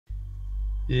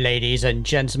Ladies and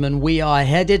gentlemen, we are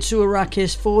headed to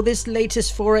Arrakis for this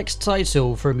latest 4X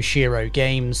title from Shiro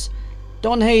Games.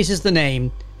 donHaize is the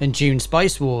name, and Dune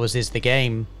Spice Wars is the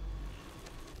game.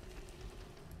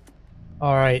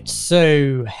 Alright,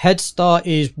 so Head Start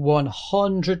is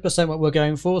 100% what we're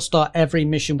going for. Start every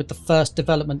mission with the first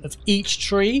development of each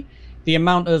tree. The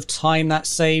amount of time that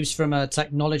saves from a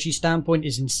technology standpoint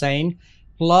is insane.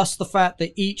 Plus the fact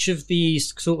that each of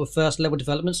these sort of first level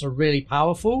developments are really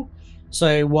powerful.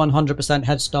 So 100%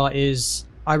 Head Start is,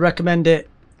 I recommend it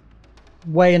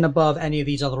way and above any of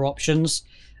these other options.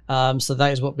 So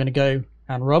that is what we're going to go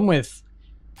and run with.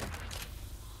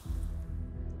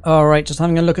 Alright, just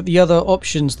having a look at the other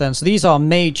options then. So these are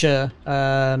major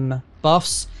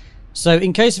buffs. So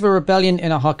in case of a rebellion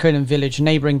in a Harkonnen village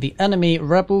neighbouring the enemy,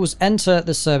 rebels enter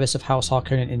the service of House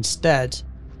Harkonnen instead.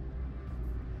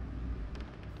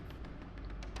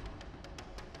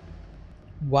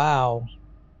 Wow.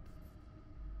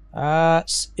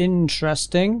 That's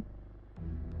interesting.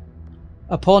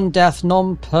 Upon death,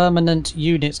 non-permanent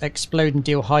units explode and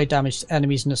deal high damage to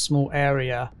enemies in a small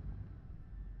area.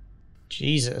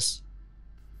 Jesus.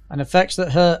 And effects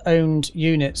that hurt owned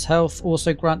units' health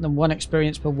also grant them 1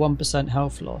 experience per 1%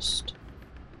 health lost.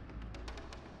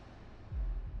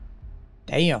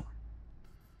 Damn.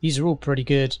 These are all pretty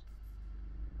good.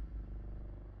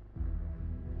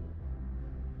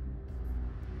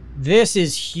 This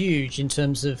is huge in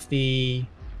terms of the...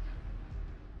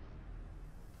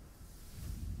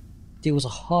 deals a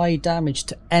high damage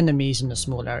to enemies in a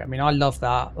small area. I mean, I love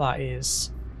that. That is...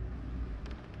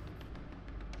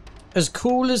 as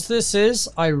cool as this is,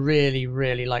 I really,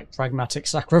 really like Pragmatic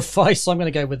Sacrifice, so I'm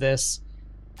going to go with this.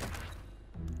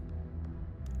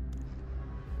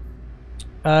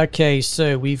 Okay,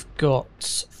 so we've got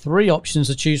 3 options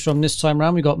to choose from this time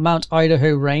around. We've got Mount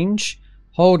Idaho Range.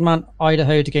 Hold Mount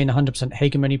Idaho to gain 100%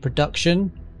 hegemony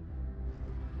production.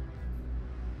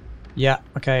 Yeah,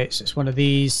 okay, so it's one of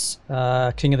these.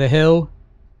 King of the Hill.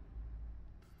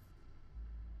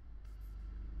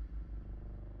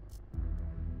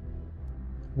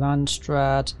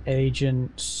 Landstrat,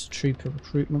 agents, trooper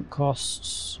recruitment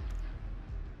costs.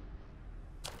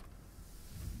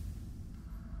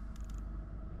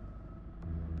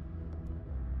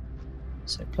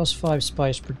 So +5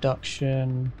 spice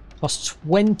production, plus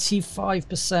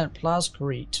 25%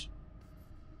 plascrete.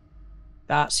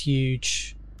 That's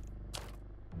huge.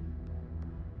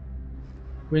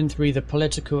 Win through either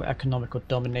political, economic, or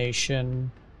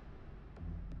domination.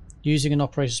 Using an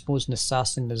operation spawns an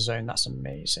assassin in the zone. That's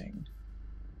amazing.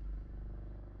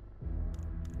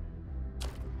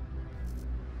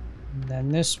 And then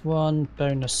this one,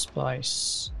 bonus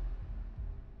spice.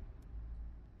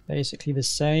 Basically the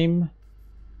same.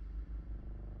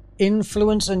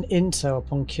 Influence and intel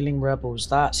upon killing rebels.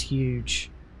 That's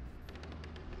huge.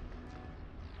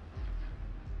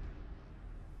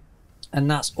 And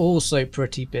that's also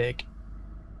pretty big.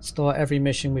 Start every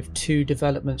mission with 2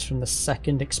 developments from the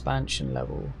 2nd expansion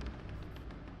level.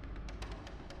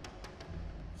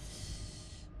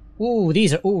 Ooh,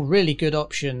 these are all really good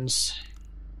options.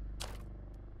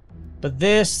 But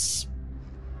this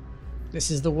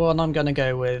is the one I'm going to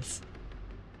go with.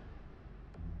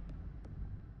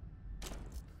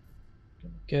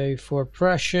 Go for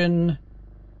oppression.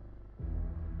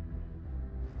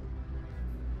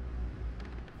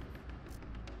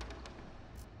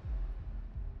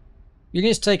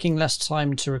 Units taking less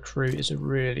time to recruit is a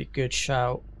really good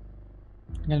shout.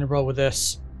 I'm going to roll with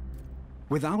this.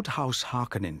 Without House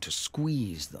Harkonnen to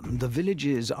squeeze them, the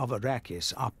villages of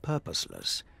Arrakis are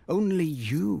purposeless. Only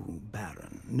you,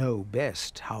 Baron, know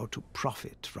best how to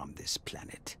profit from this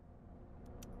planet.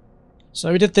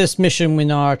 So we did this mission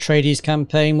in our Atreides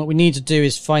campaign. What we need to do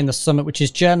is find the summit, which is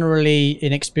generally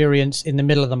in experience in the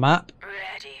middle of the map.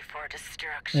 Ready for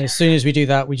destruction. And as soon as we do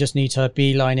that, we just need to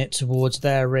beeline it towards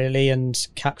there, really, and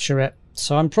capture it.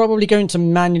 So I'm probably going to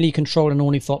manually control an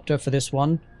ornithopter for this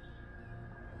one.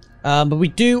 But we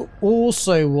do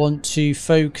also want to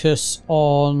focus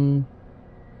on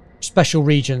special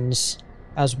regions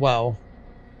as well.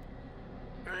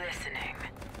 Listening.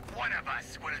 One of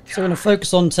us will die. So we're going to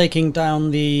focus on taking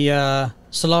down the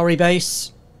Solari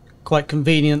base. Quite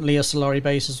conveniently a Solari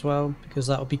base as well, because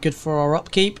that will be good for our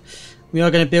upkeep. We are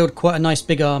going to build quite a nice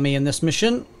big army in this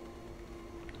mission,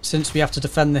 since we have to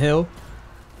defend the hill.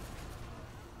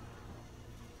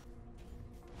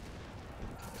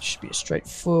 Should be a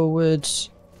straightforward.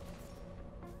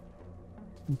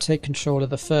 And take control of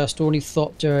the first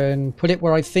ornithopter and put it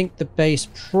where I think the base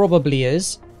probably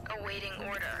is. Awaiting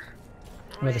order.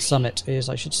 Where the summit is,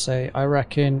 I should say. I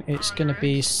reckon it's going to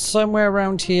be somewhere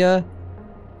around here.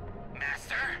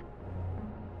 Master.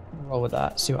 Roll with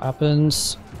that, see what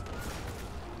happens.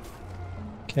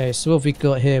 Okay, so what have we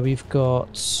got here? We've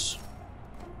got...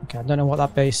 Okay, I don't know what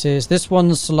that base is. This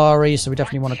one's Solari, so we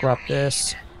definitely want to grab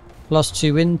this.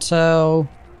 +2 intel.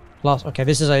 Plus, okay,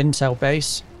 this is an intel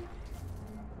base.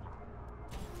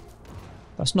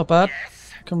 That's not bad.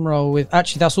 Can roll with.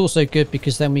 Actually, that's also good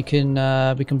because then we can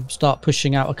start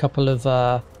pushing out a couple of.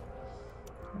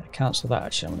 Cancel that.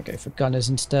 Actually, I'm going to go for gunners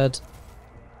instead.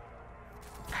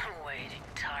 Awaiting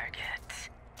target.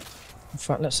 In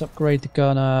fact, let's upgrade the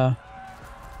gunner.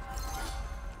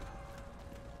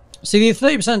 See, the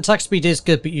 30% attack speed is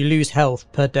good, but you lose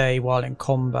health per day while in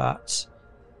combat.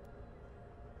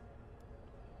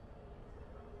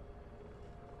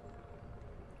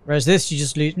 Whereas this, you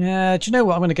just lose... Yeah, do you know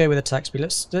what? I'm going to go with attack speed.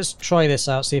 Let's try this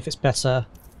out, see if it's better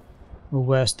or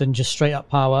worse than just straight up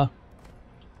power.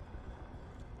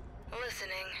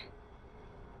 Listening.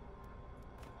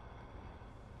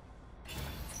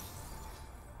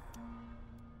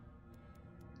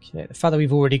 Okay, the fact that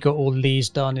we've already got all these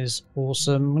done is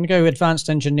awesome. I'm going to go with advanced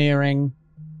engineering,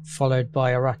 followed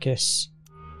by Arrakis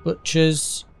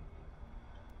butchers.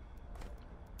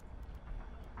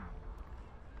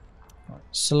 Right,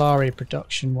 Solari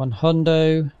production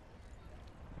 100.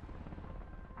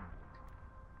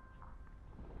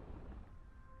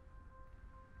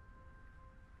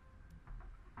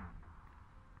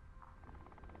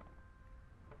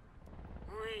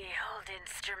 We hold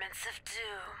instruments of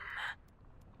doom.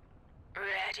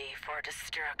 Ready for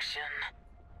destruction.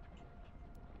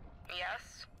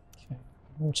 Yes? Okay.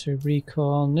 Auto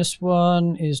recon. This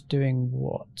one is doing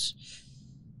what?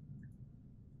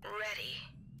 Ready.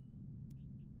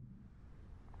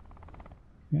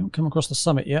 We haven't come across the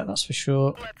summit yet, that's for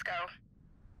sure. Let's go.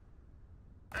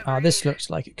 This looks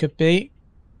like it could be.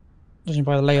 Judging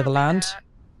by the lay of the land.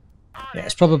 On Yeah,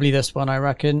 it's it. probably this one, I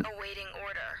reckon. Awaiting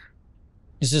order.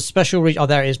 This is a special region. Oh,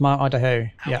 there it is, Mount Idaho.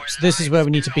 Yeah, so this is where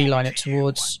we need to beeline it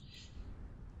towards.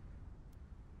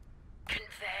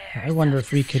 Conveyor I wonder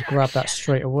if we could grab that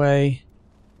straight away.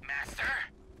 Master?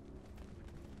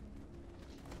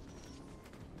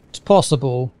 It's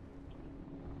possible.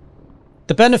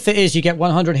 The benefit is you get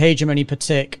 100 hegemony per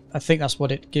tick. I think that's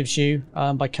what it gives you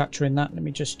by capturing that. Let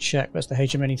me just check. Where's the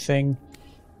hegemony thing?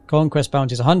 Conquest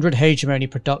bounties, 100 hegemony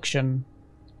production.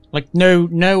 Like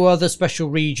no other special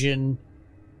region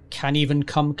can even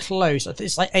come close. I think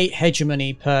it's like 8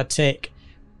 hegemony per tick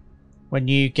when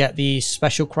you get these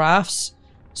special crafts.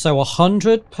 So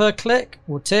 100 per click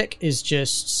or tick is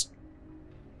just...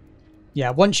 Yeah,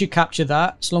 once you capture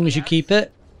that, as long as you keep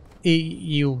it,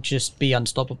 you'll just be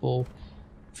unstoppable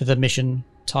for the mission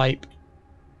type.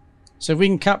 So if we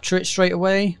can capture it straight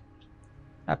away,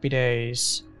 happy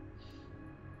days.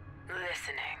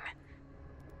 Listening.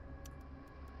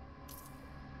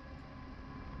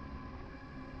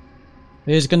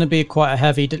 There's going to be quite a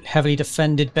heavily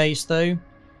defended base though,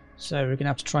 so we're going to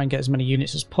have to try and get as many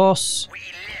units as possible. We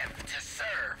live to serve.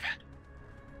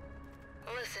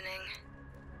 Listening.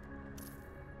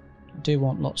 I do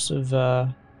want lots of...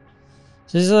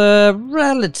 This is a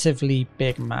relatively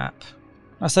big map.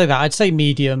 I say that, I'd say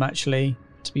medium actually,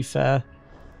 to be fair.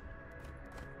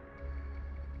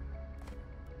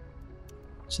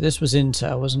 So this was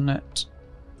intel, wasn't it?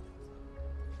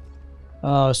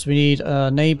 Oh, so we need a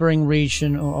neighbouring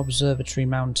region or observatory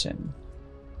mountain.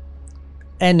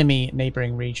 Enemy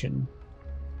neighbouring region.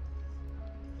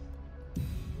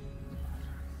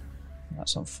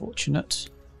 That's unfortunate.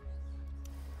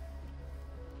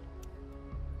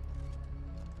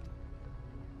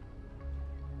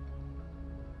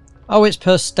 Oh, it's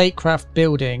per statecraft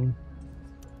building.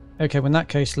 Okay, well in that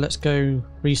case, let's go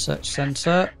research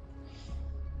centre.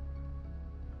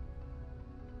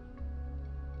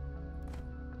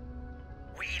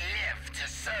 We live to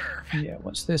serve. Yeah,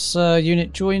 once this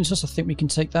unit joins us, I think we can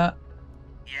take that.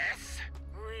 Yes.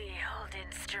 We hold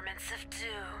instruments of doom.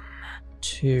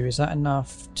 2, is that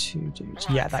enough? 2 dudes.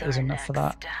 Yeah, that is What's our enough for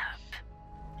next that. step?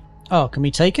 Oh, can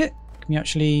we take it? Can we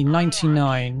actually...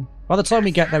 99. By the time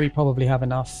we get there, we probably have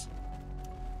enough.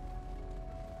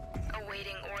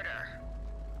 Awaiting order.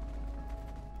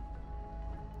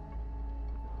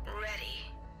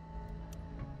 Ready.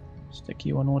 Stick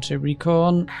you on auto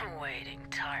recon. Awaiting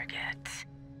target.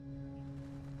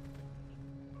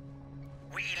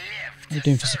 We live What to are you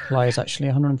doing for serve. supplies actually?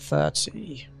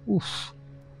 130. Oof.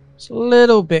 It's a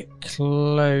little bit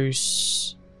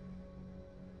close.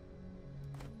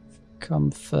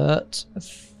 Comfort. I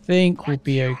think we'll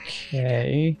be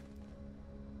okay.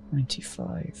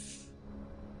 95.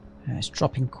 Yeah, it's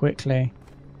dropping quickly.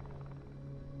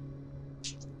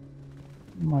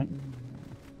 Might...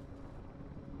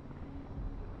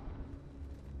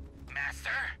 Master?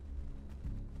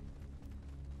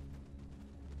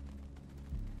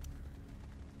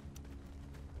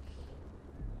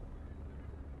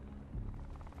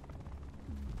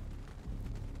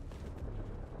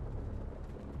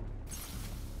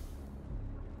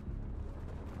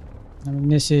 I mean,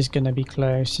 this is going to be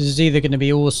close. This is either going to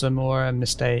be awesome or a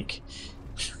mistake.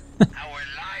 Our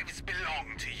lives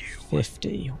belong to you.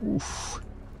 50. Oof.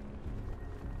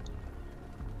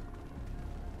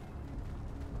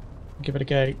 Give it a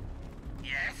go.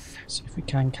 Yes. See if we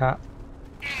can cap.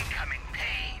 Incoming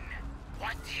pain.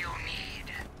 What do you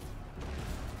need?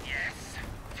 Yes.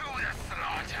 To the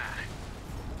slaughter.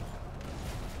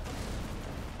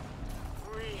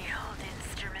 Wield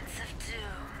instruments of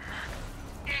doom.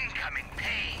 Incoming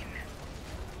pain.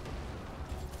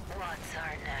 What's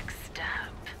our next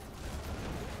step?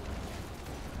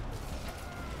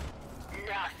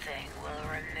 Nothing will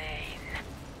remain.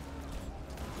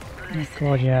 Oh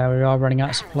god, yeah, we are running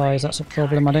out of supplies. That's a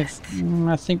problem. I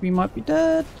think we might be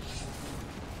dead.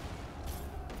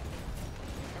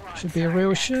 Should be a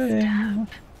real shame. No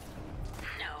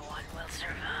one will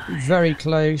survive. Very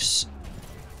close.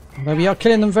 Although we are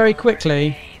killing them very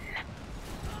quickly.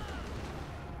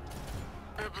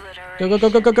 Go, go, go,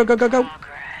 go, go, go, go, go, go.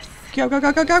 Go, go,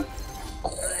 go, go, go.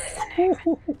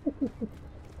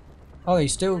 Oh,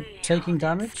 he's still taking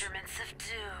damage?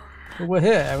 Well, we're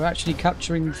here. We're actually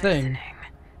capturing the thing.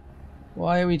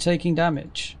 Why are we taking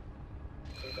damage?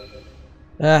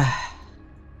 Wield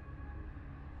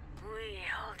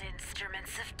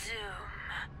instruments of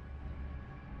doom.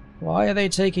 Why are they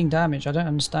taking damage? I don't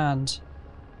understand.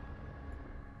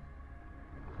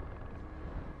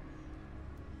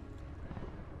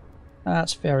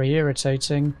 That's very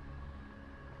irritating.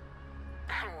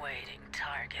 Awaiting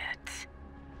target.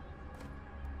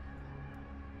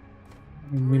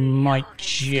 We might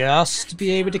just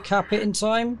be able to cap it in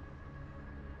time.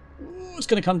 Ooh, it's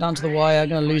going to come down to the wire. I'm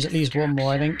going to lose at least one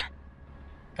more, I think.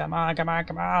 Come on, come on,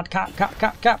 come on. Cap, cap,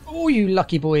 cap, cap. Oh, you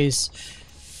lucky boys.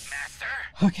 Master.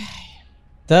 Okay.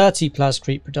 30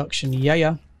 plascrete production. Yeah,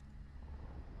 yeah.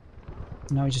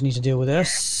 Now we just need to deal with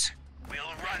this. We'll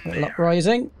run Little there.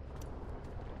 uprising.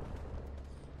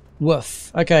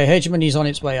 Woof. Okay, hegemony's on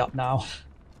its way up now.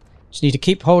 Just need to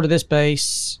keep hold of this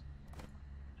base.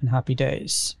 And happy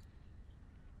days.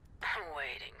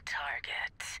 Awaiting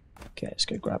target. Okay, let's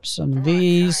go grab some of What's our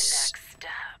these. next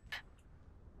step?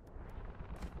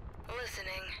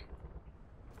 Listening.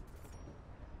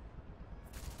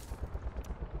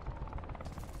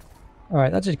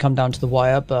 Alright, that did come down to the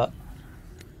wire, but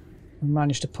we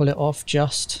managed to pull it off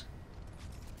just.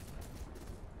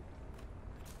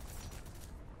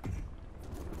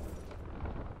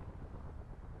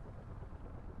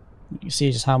 You can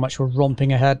see just how much we're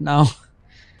romping ahead now.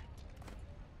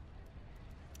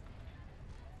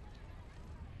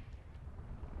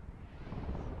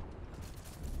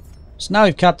 So now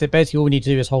we've capped it, basically all we need to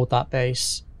do is hold that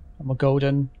base. And we're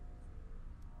golden.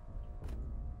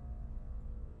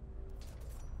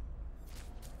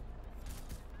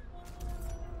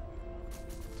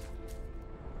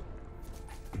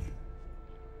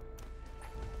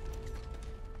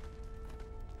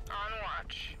 On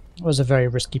watch. It was a very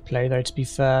risky play though, to be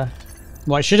fair.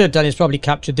 What I should have done is probably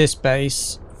capture this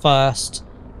base first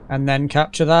and then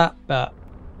capture that, but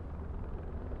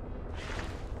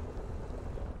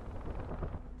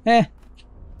we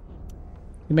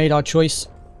made our choice.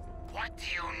 What do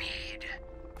you need?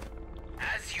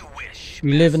 As you wish.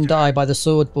 We live and Master. die by the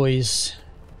sword, boys.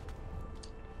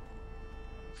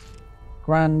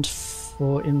 Grand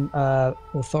for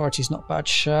authority's not a bad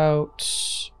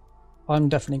shout. I'm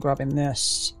definitely grabbing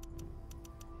this.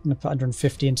 I'm gonna put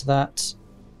 150 into that.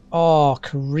 Oh,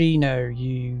 Carino,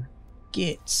 you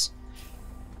git.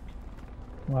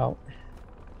 Well,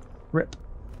 rip.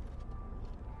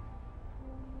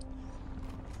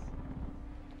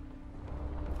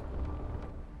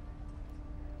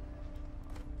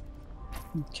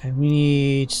 Okay, we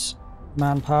need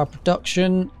manpower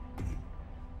production.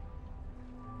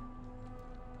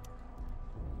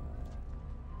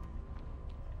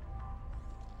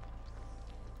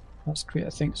 That's great, I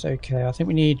think it's okay. I think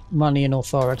we need money and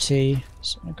authority,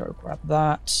 so I'm gonna go grab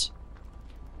that.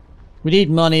 We need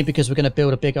money because we're gonna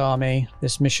build a big army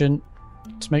this mission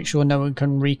to make sure no one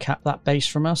can recap that base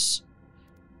from us.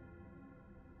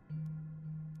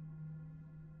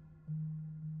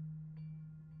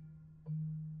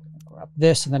 Grab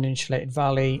this and then Insulated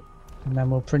Valley, and then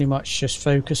we'll pretty much just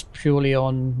focus purely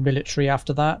on military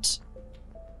after that.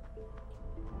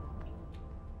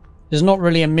 There's not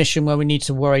really a mission where we need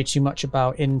to worry too much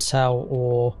about intel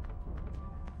or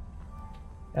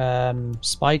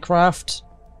spycraft.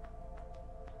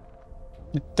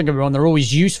 Don't get me wrong, they're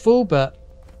always useful, but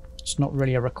it's not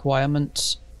really a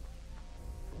requirement.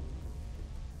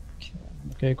 Okay, I'm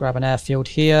gonna go grab an airfield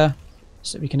here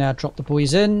so we can drop the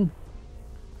boys in.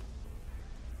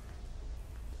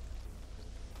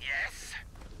 Yes.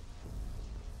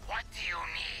 What do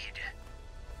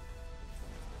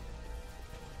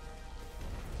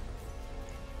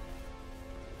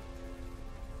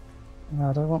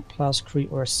Do I want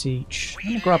Plascrete or a Siege? I'm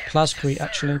going to grab Plascrete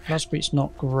actually. Plascrete's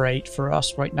not great for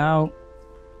us right now.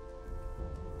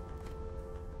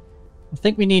 I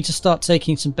think we need to start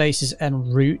taking some bases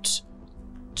en route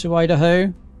to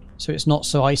Idaho, so it's not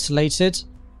so isolated.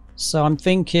 So I'm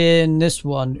thinking this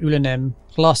one, Ulanim,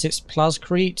 plus its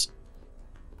Plascrete,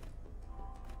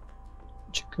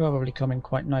 which could probably come in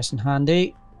quite nice and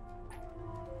handy.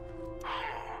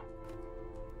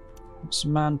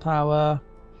 Some manpower.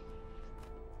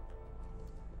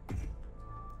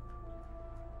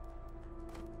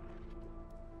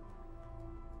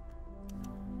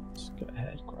 Let's go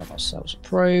ahead, grab ourselves a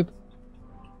probe.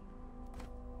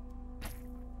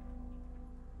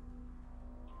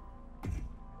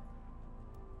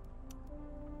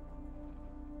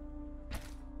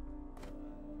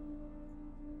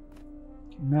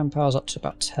 Manpower's up to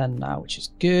about 10 now, which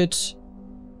is good.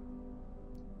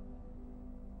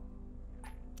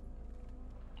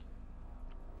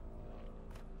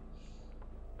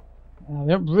 We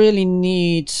don't really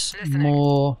need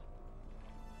more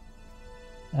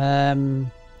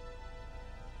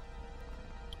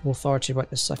authority right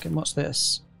this second. What's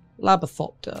this?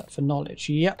 Labothopter for knowledge.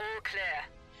 Yep. All clear.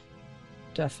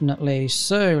 Definitely.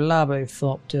 So,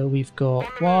 Labothopter, we've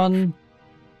got one.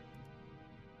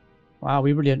 Wow,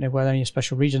 we really don't know where any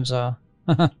special regions are.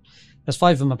 There's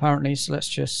 5 of them apparently, so let's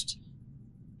just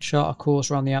chart a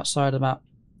course around the outside of the map.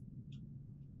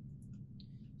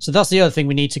 So that's the other thing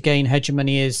we need to gain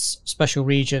hegemony is special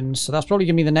regions. So that's probably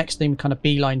going to be the next thing we kind of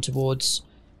beeline towards.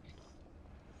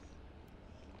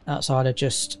 Outside of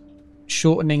just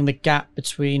shortening the gap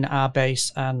between our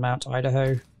base and Mount Idaho.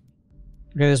 Okay,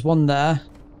 there's one there.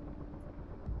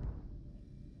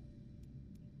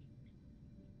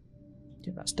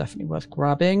 Yeah, that's definitely worth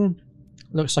grabbing.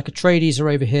 Looks like Atreides are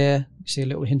over here. You see a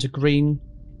little hint of green.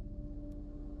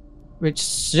 Which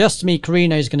suggests to me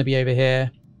Carino is going to be over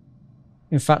here.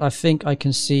 In fact, I think I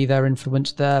can see their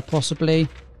influence there, possibly.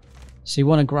 So you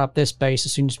want to grab this base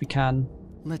as soon as we can.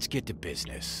 Let's get to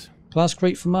business.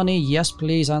 Plascrete for money? Yes,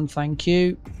 please, and thank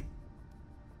you.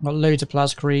 Got loads of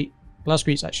Plascrete.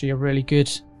 Plascrete's actually a really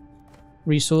good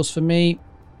resource for me.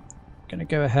 Gonna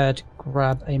go ahead,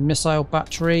 grab a missile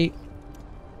battery.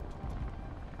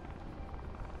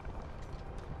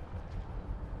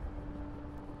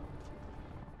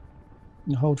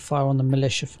 And hold fire on the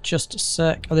militia for just a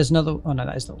sec. Oh, there's another. Oh no,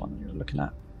 that is the one you were looking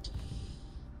at.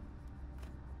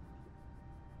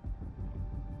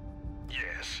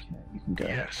 Yes. Okay, you can go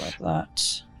ahead and grab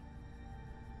that.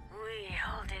 We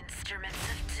hold instruments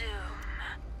of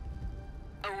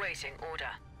doom. Awaiting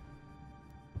order.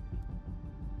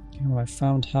 Okay, well, I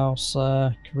found House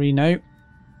Carino.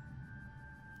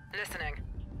 Listening.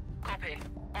 Copy.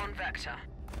 On vector.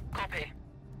 Copy.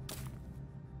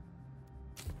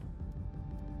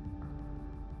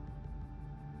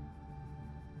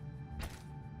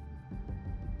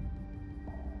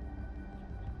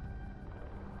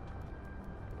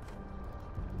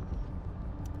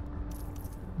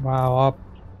 Wow,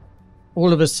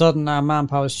 all of a sudden our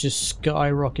manpower's just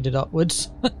skyrocketed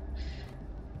upwards.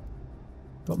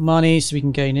 Got money so we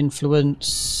can gain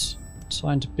influence.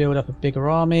 Time to build up a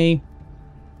bigger army.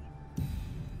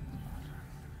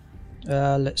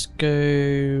 Let's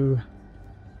go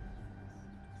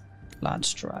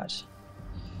Landstrad.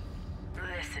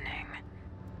 Listening.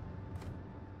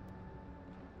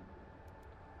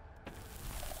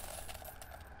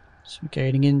 So we're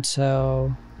gaining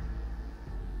intel.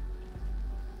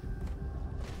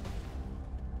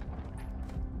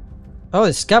 Oh,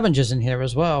 there's scavengers in here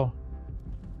as well.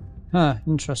 Huh,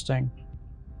 interesting.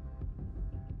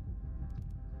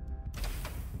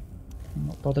 I'm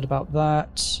not bothered about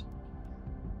that.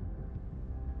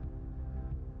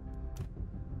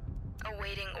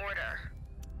 Awaiting order.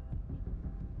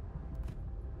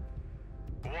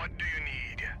 What do you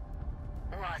need?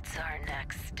 What's our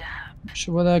next step? Not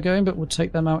sure where they're going, but we'll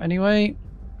take them out anyway.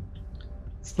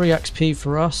 3 XP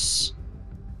for us.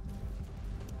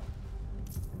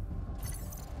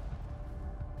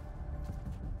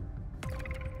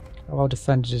 How well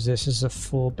defended is this? This is a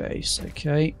 4 base,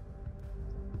 okay.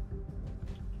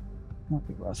 Might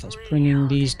be worth us bringing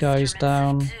these guys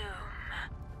down.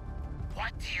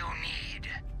 What do you need?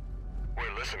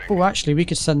 We're listening. Oh, actually, we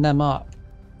could send them up.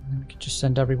 And then we could just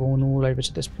send everyone all over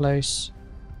to this place.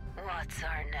 What's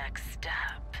our next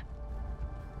step?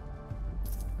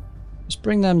 Let's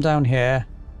bring them down here.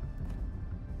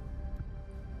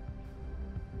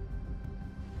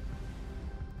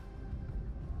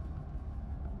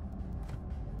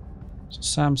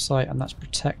 SAM site, and that's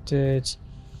protected.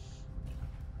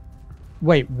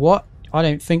 Wait, what? I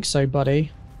don't think so,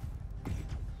 buddy.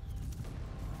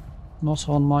 Not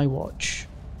on my watch.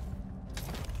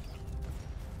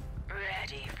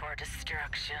 Ready for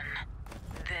destruction.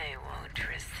 They won't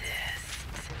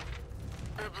resist.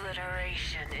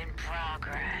 Obliteration in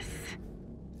progress.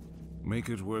 Make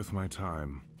it worth my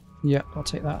time. Yep, I'll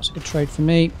take that. It's a good trade for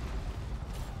me.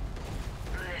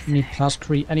 I need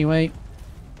Plascrete anyway.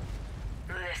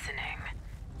 Listening.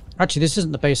 Actually, this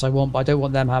isn't the base I want, but I don't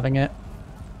want them having it.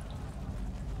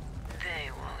 They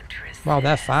won't resist. Wow,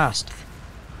 they're fast.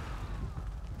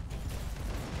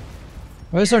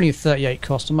 Well, it's only a 38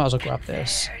 cost. I might as well grab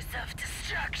this. Conveyors of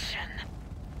destruction.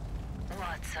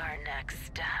 What's our next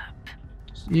step?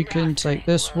 You can Nothing take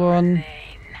this will one. remain.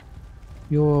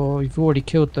 You've already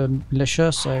killed the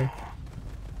militia, so...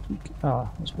 Ah,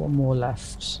 there's one more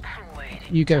left. Waiting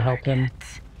You go help him.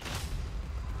 target.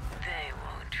 They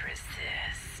won't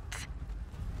resist.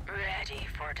 Ready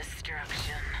for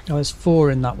destruction. Oh, there's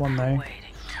 4 in that one, though.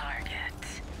 Waiting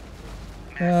target.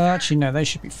 Actually, no, they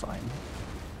should be fine.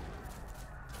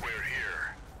 We're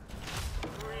here.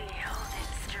 Wield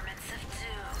instruments of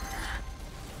doom.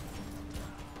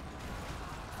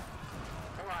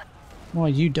 What? Why are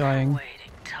you dying? Waiting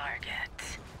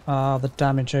target. Ah, the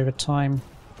damage over time.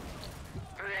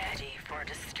 Ready for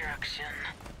destruction.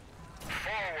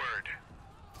 Forward.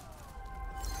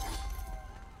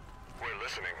 We're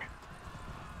listening.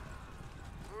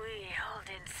 Wield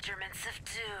instruments of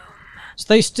doom. So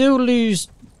they still lose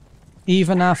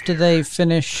even after they've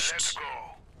finished. Let's go.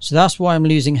 So that's why I'm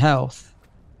losing health.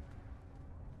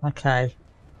 Okay.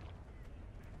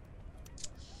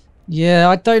 Yeah,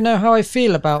 I don't know how I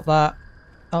feel about that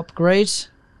upgrade.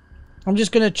 I'm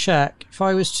just going to check. If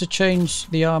I was to change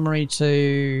the armory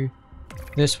to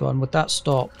this one, would that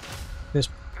stop this?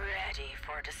 Ready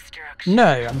for destruction. No,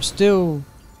 I'm still...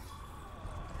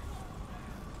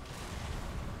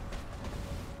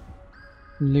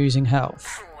 losing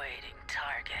health. Waiting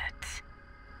target.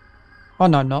 Oh,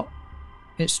 no, I'm not.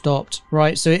 It stopped.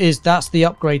 Right, so it is. That's the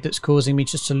upgrade that's causing me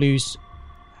just to lose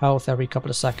health every couple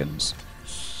of seconds.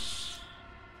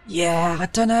 Yeah, I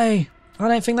don't know. I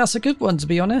don't think that's a good one, to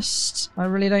be honest. I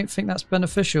really don't think that's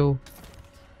beneficial.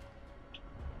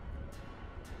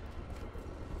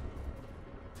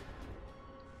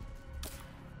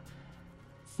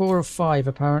 Four of 5,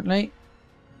 apparently.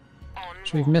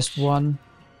 So we've missed one.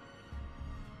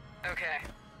 Okay.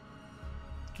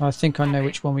 I think I know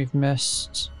which one we've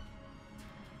missed.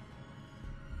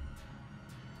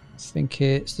 I think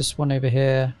it's this one over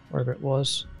here, wherever it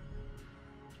was.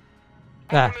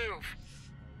 There. Move.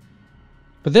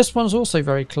 But this one's also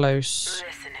very close.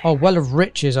 Listening. Oh, Well of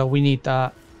Riches. Oh, we need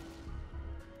that.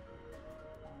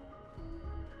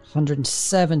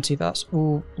 170. That's...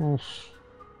 Ooh, oof.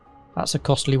 That's a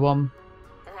costly one.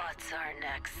 What's our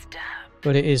next step?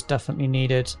 But it is definitely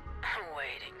needed.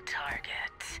 Waiting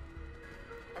target.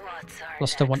 What's our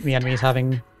Plus, I don't want next the enemies step?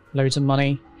 having loads of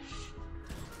money.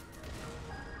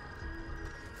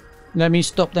 Let me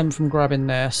stop them from grabbing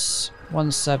this.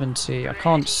 170. I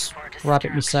can't grab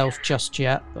it myself just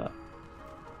yet, but...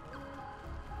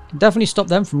 can definitely stop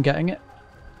them from getting it.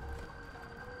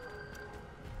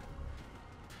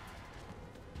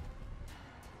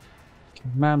 Okay,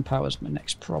 manpower's my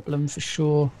next problem for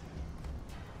sure.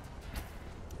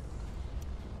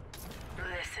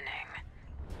 Listening.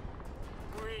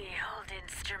 Wield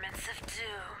instruments of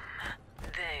doom.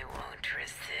 They won't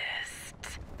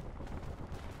resist.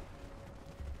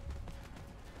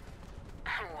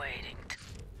 Waiting.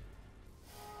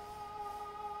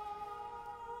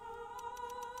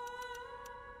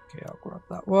 Okay, I'll grab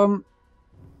that one.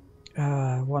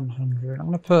 100. I'm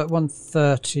going to put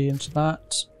 130 into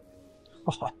that.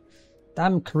 Oh,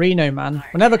 damn Carino, man.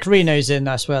 Whenever Carino's in,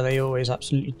 I swear they always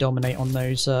absolutely dominate on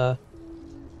those Ready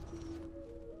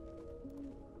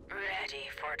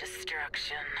for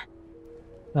destruction.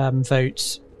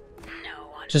 votes. No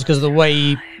one Just because of the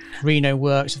way survive. Carino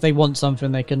works. If they want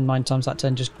something, they can 9 times out of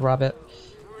 10 just grab it.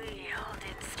 Wield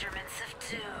instruments of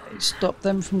doom. Stop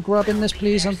them from grabbing this,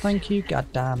 please, and thank you. God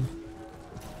damn.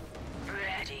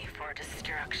 Ready for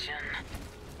destruction.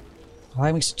 I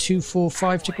think it's 2, 4,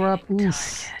 5 to grab. Waiting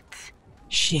Oof. target.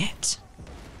 Shit.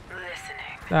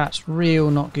 Listening. That's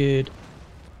real not good.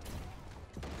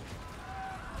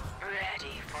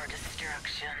 Ready for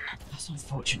destruction. That's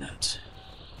unfortunate.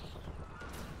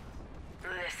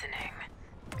 Listening.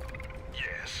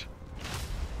 Yes.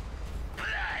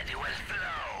 Blood will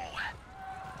flow.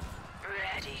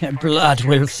 Ready Yeah, for blood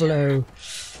will destruction.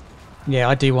 flow. Yeah,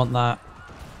 I do want that.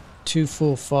 2,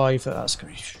 4, 5. That's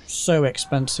going to be so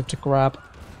expensive to grab.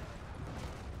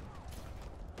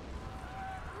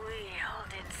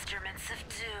 Wield instruments of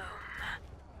doom.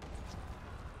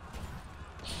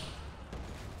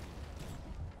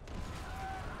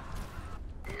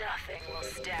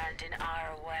 stand in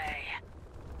our way.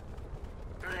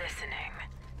 Listening.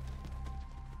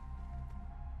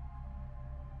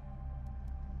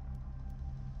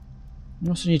 We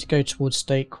also need to go towards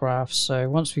statecraft, so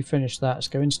once we finish that, let's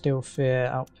go Instill Fear,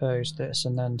 Outpost, this,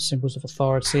 and then Symbols of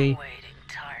Authority. Awaiting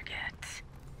target.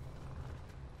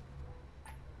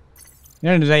 At the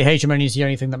end of the day, hegemony is the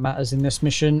only thing that matters in this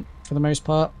mission, for the most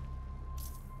part.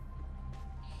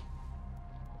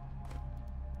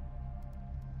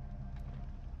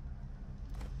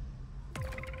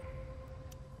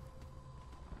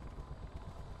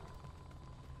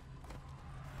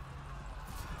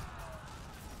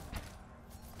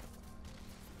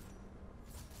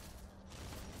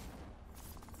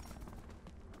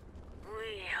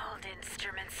 We hold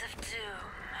instruments of doom.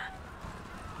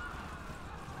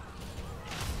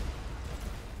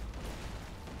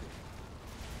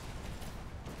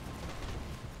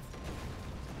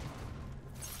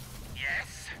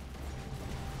 Yes?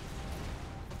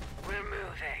 We're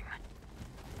moving.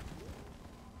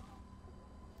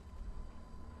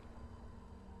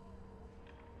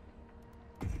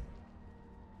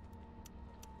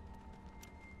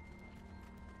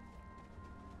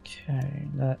 Okay,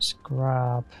 let's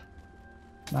grab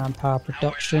manpower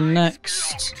production Our lives next.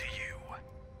 belong to you.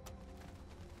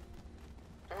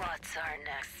 What's our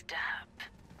next step?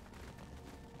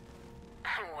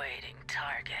 Awaiting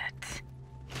target.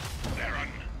 Baron.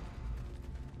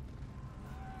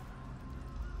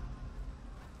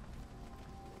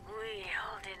 We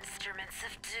hold instruments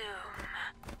of doom.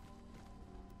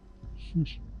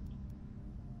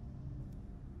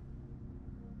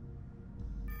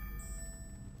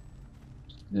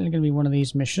 There's going to be one of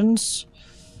these missions.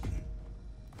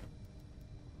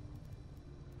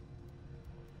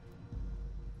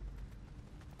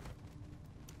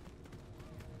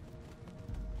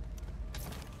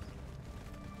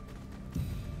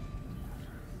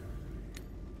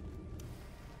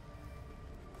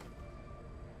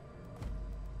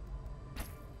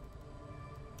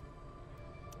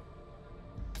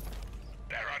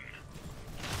 Baron.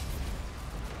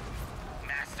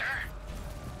 Master?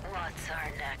 What's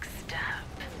our next step?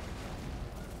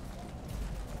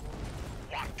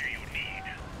 What do you need?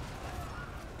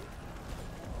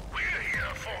 We're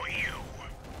here for you.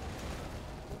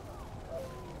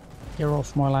 You're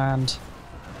off my land.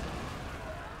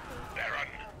 Baron.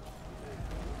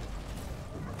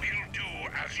 We'll do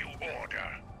as you order.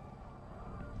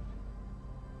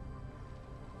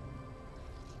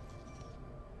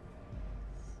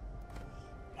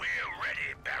 We're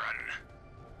ready, Baron.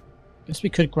 Guess we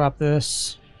could grab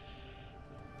this.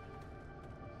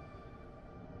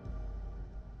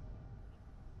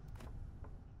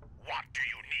 What do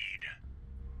you need?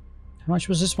 How much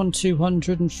was this one?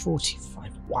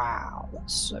 245. Wow,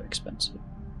 that's so expensive.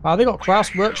 Wow, they got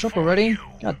Crafts Workshop already?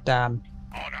 God damn.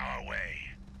 On our way.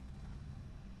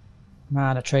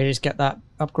 Man, the traders get that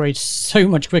upgrade so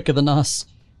much quicker than us.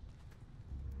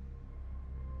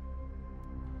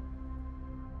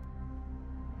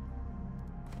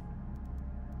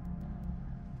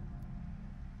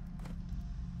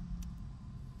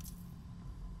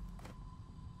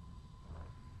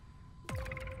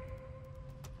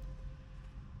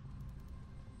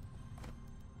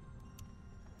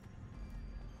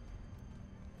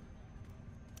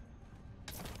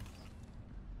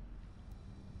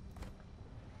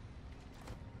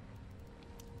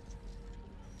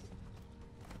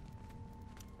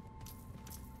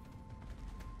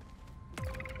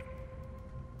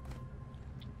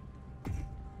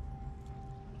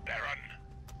 Baron.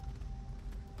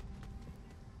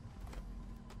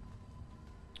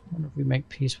 I wonder if we make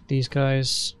peace with these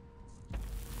guys.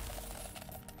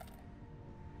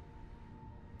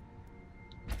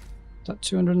 That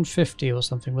 250 or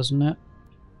something, wasn't it?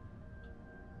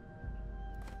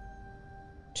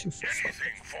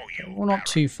 Anything for you. We're not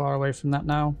too far away from that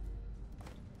now.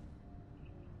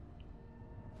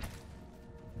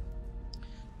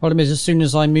 Problem is, as soon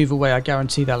as I move away, I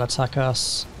guarantee they'll attack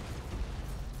us.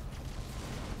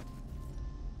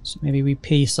 So maybe we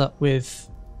piece up with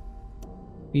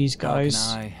these guys.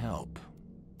 How can I help?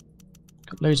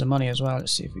 Got loads of money as well.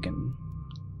 Let's see if we can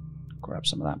grab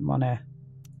some of that money.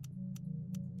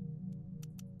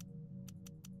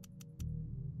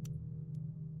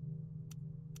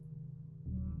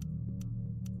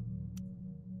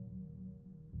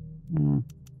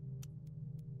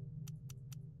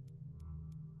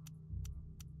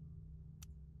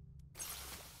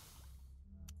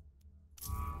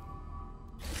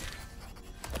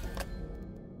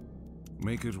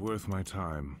 Make it worth my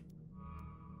time.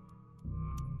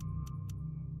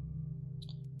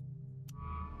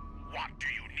 What do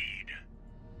you need?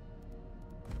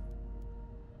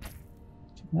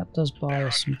 That does buy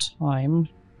us some time.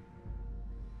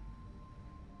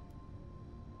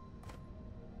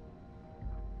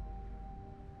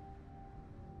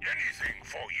 Anything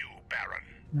for you, Baron.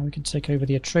 Now we can take over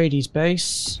the Atreides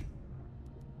base.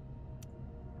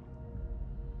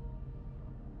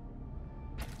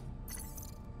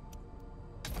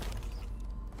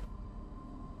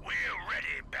 We're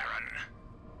ready, Baron.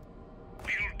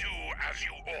 We'll do as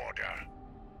you order.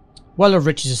 Well of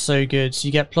Riches is so good, so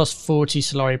you get plus 40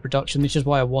 Solari production, which is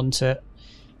why I want it.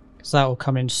 Because that will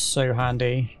come in so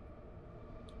handy.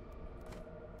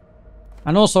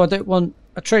 And also I don't want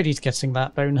Atreides getting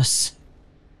that bonus.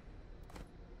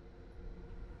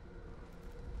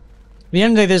 At the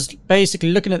end of the day, there's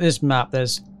basically, looking at this map,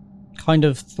 there's kind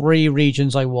of 3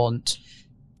 regions I want.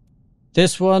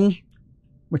 This one,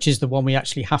 which is the one we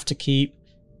actually have to keep.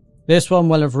 This one,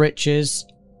 Well of Riches.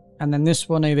 And then this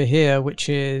one over here, which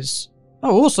is...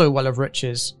 oh, also Well of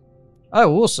Riches.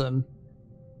 Oh, awesome.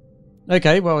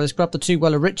 Okay, well, let's grab the 2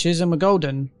 Well of Riches and we're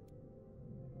golden.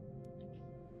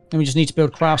 And we just need to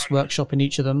build Crafts Workshop in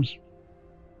each of them.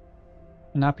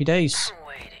 And happy days.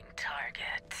 Waiting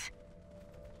target.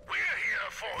 We're here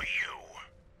for you.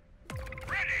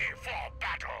 Ready for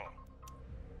battle.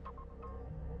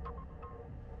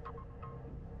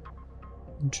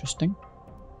 Interesting.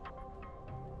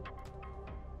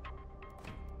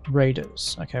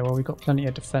 Raiders. Okay, well, we've got plenty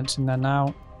of defense in there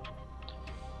now.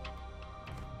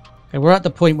 Okay, we're at the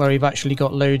point where we've actually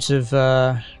got loads of...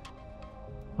 oh,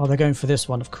 they're going for this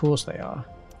one. Of course they are.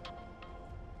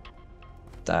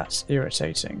 That's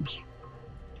irritating.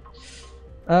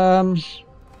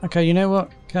 Okay, you know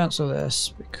what? Cancel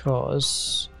this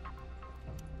because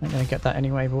I'm not going to get that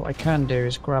anyway. But what I can do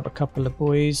is grab a couple of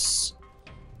boys,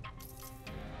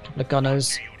 a couple of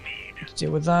gunners to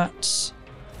deal with that.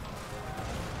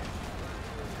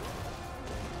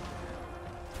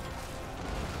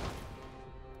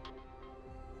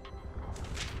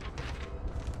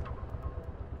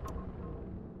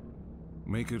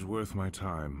 Make it worth my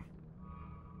time.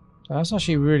 That's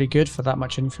actually really good for that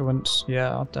much influence. Yeah,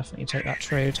 I'll definitely take that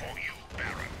trade.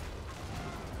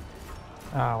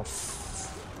 Ow.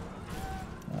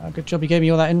 Good job you gave me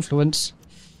all that influence.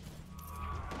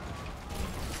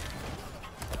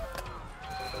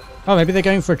 Oh, maybe they're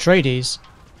going for Atreides.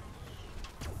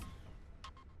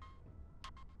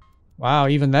 Wow,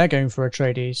 even they're going for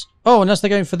Atreides. Oh, unless they're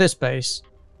going for this base.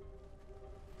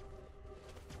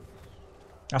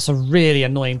 That's a really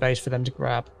annoying base for them to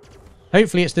grab.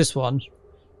 Hopefully it's this one.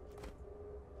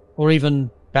 Or even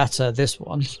better, this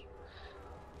one.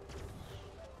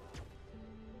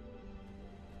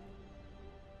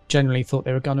 Generally thought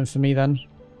they were gunning for me then.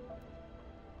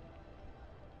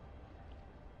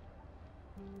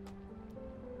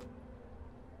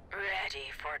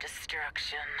 Ready for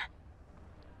destruction.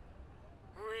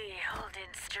 We hold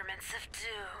instruments of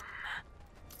doom.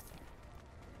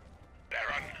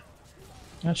 Baron.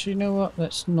 Actually, you know what?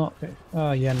 Let's not...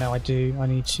 oh, yeah, no, I do. I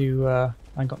need to... I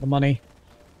ain't got the money.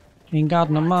 Ain't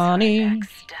got no money. Next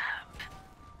step.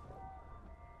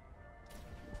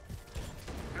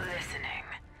 Listening.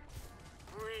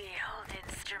 We hold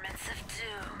instruments of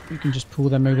doom. You can just pull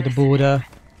them over the border.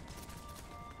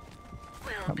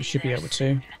 We'll We should be there able to.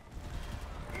 soon.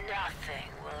 Nothing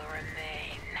will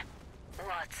remain.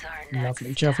 What's our next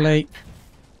Lovely, step? lovely.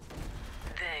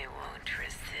 They won't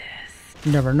resist.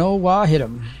 You never know why I hit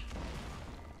them.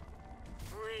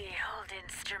 We hold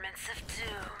instruments of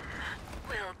doom.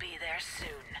 We'll be there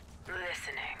soon.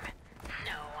 Listening.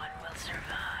 No one will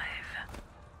survive.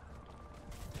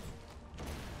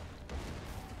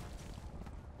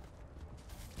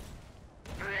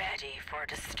 Ready for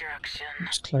destruction.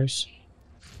 It's close.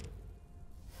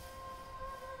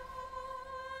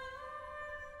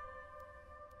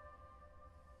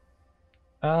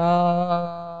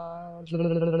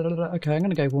 Okay, I'm going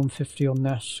to go 150 on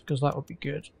this, because that would be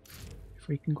good. If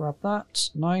we can grab that.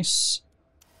 Nice.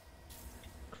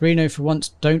 Reno, for once,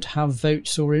 don't have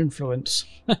votes or influence.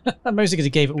 Mostly because he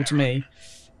gave it all to me.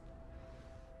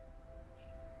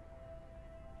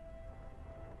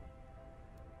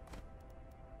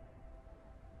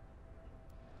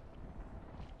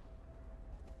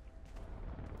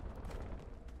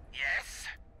 Yes.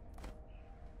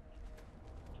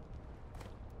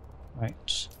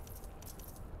 Right.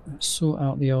 Let's sort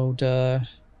out the old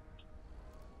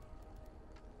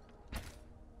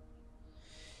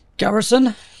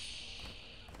garrison.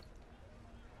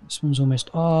 This one's almost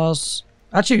ours.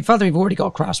 Actually, in fact, we've already got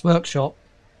a Crafts Workshop.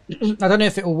 I don't know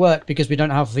if it will work because we don't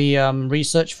have the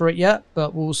research for it yet,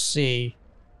 but we'll see.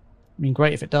 I mean,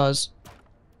 great if it does.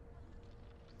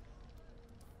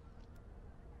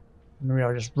 And we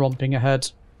are just romping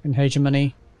ahead in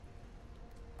hegemony.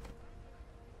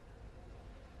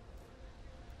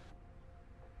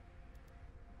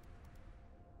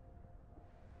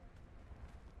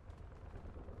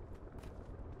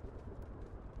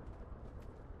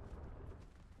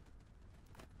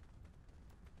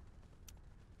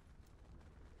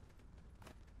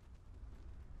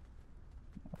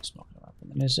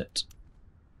 is it?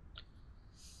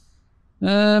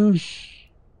 What's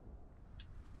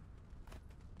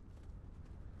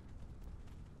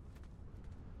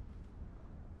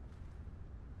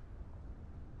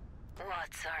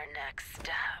our next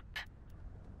step?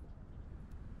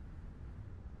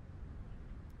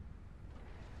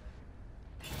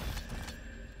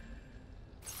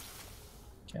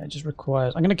 Okay, it just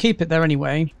requires... I'm going to keep it there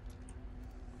anyway.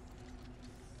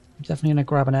 I'm definitely going to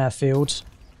grab an airfield.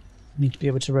 Need to be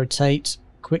able to rotate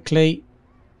quickly,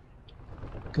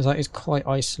 because that is quite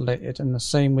isolated, and the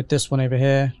same with this one over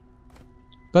here.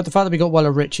 But the fact that we got Well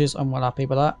of Riches, I'm well happy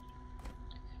with that.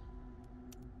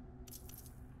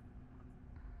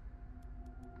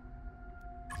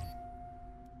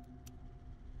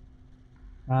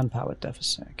 Manpower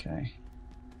deficit, okay.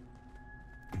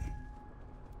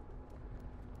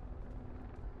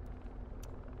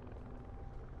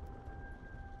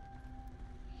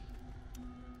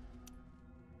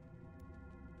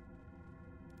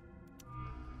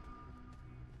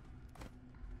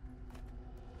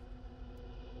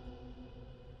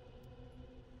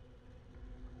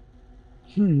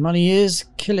 Money is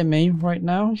killing me right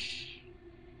now.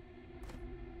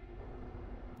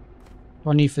 What do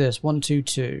I need for this? 1, 2,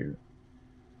 2.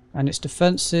 And its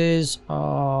defenses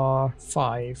are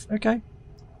 5. Okay.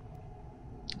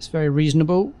 It's very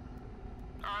reasonable.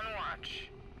 On watch.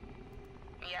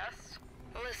 Yes.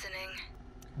 Listening.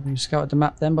 We scouted the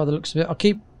map then by the looks of it. I'll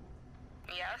keep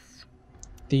Yes.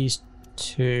 these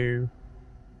 2.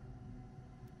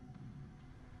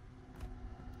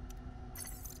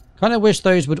 Kind of wish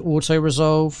those would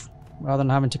auto-resolve rather than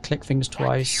having to click things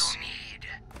twice. What do you need?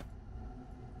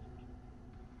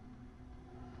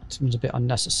 Seems a bit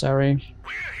unnecessary.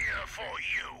 We're here for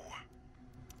you.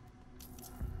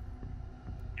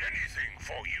 Anything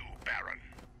for you, Baron.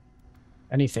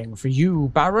 Anything for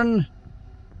you, Baron?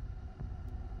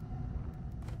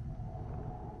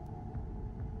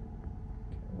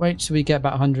 Wait till we get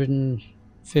about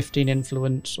 115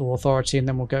 influence or authority, and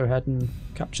then we'll go ahead and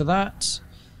capture that.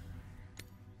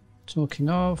 Talking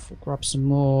of, we'll grab some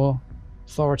more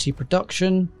authority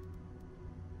production.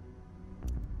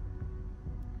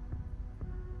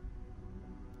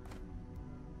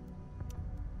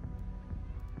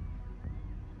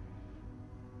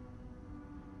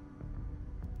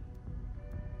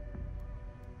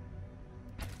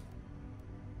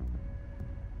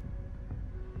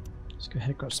 Let's go ahead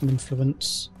and grab some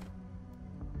influence.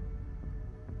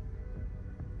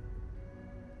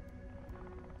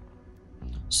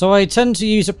 So I tend to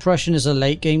use oppression as a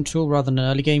late game tool rather than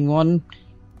an early game one.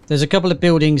 There's a couple of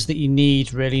buildings that you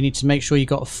need really. You need to make sure you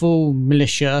got a full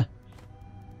militia,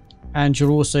 and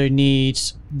you'll also need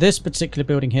this particular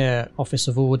building here, Office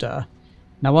of Order.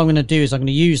 Now what I'm going to do is I'm going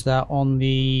to use that on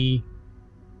the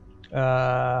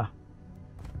Well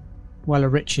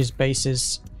of Riches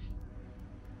bases.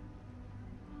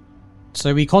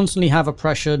 So we constantly have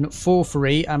oppression for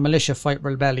free and militia fight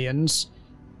rebellions.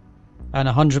 And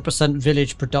 100%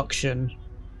 village production.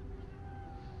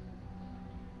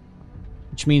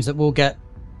 Which means that we'll get,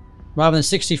 rather than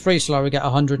 63 slow, we get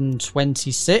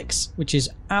 126, which is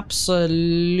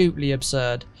absolutely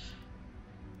absurd.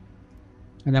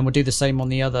 And then we'll do the same on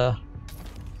the other.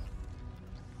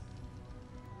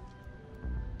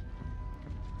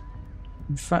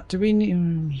 In fact, do we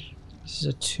need... this is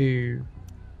a 2.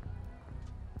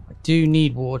 I do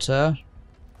need water,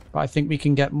 but I think we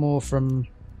can get more from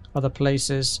other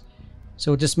places.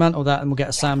 So we'll dismantle that and we'll get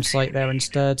a SAM site there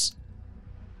instead.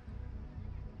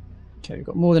 Okay, we've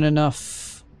got more than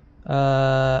enough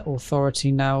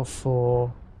authority now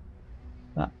for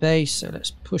that base, so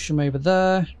let's push them over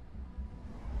there.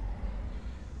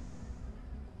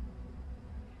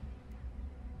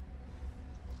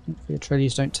 Hopefully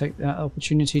Atreides don't take that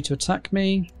opportunity to attack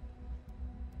me.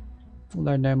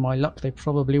 Although, no, my luck, they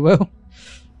probably will.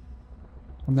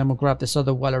 And then we'll grab this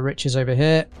other Well of Riches over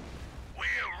here. We're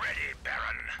ready,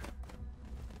 Baron.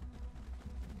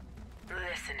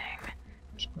 Listening.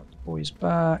 Just grab the boys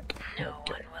back. No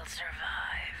Okay. one will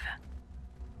survive.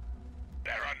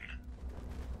 Baron.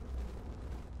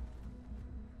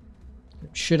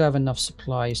 Should have enough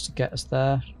supplies to get us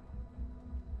there.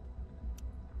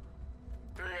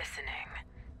 Listening.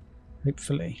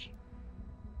 Hopefully.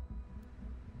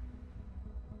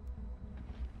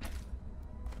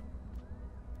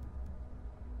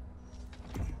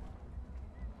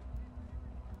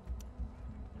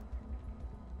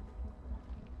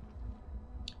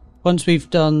 Once we've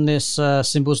done this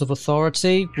Symbols of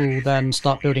Authority, we'll then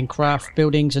start building craft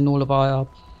buildings in all of our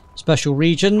special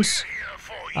regions.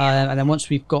 And then once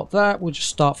we've got that, we'll just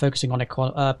start focusing on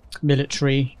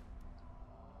military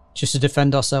just to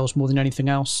defend ourselves more than anything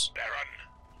else. Baron.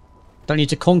 Don't need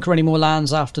to conquer any more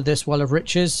lands after this Well of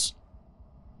Riches.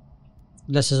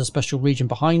 Unless there's a special region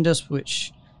behind us,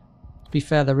 which, to be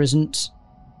fair, there isn't.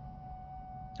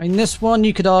 I mean, this one,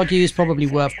 you could argue, is probably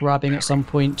worth grabbing at some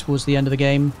point towards the end of the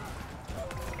game.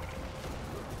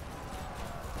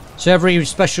 So every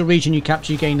special region you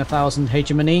capture, you gain 1,000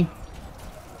 hegemony.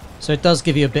 So it does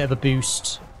give you a bit of a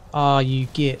boost. Ah, you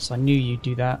gits. I knew you'd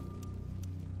do that.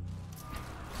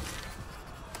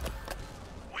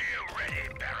 We're ready,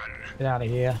 Baron. Get out of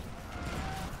here.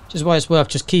 Which is why it's worth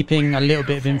just keeping a little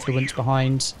bit of influence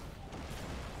behind.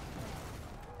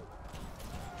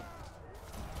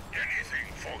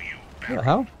 Anything for you, What Baron. the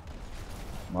hell?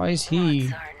 Why is he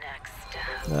What's our next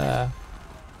step? there?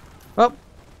 Well,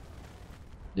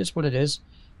 it's what it is.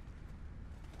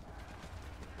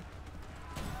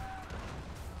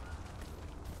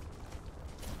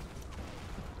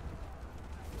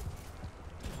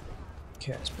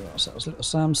 Okay, let's build ourselves a little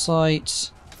SAM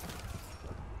site.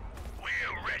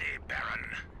 We're ready,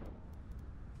 Baron.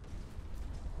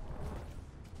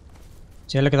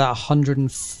 So yeah, look at that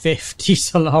 150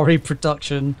 Solari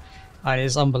production. That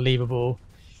is unbelievable.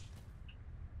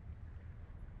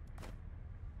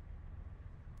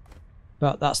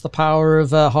 But that's the power of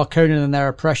Harkonnen and their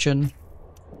oppression.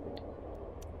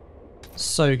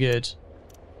 So good.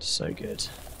 So good.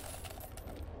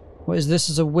 What is this?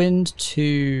 As a wind?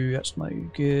 2. That's no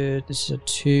good. This is a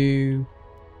 2.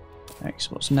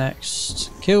 Next, what's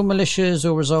next? Kill militias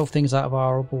or resolve things out of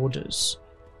our borders.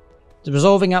 The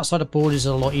resolving outside of borders is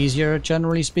a lot easier,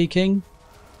 generally speaking.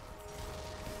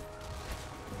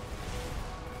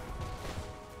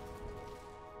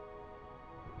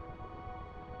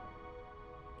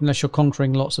 Unless you're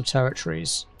conquering lots of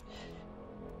territories.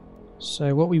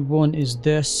 So what we want is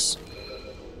this.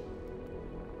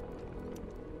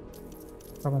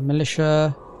 Grab a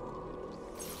militia.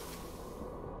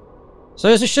 So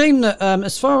it's a shame that,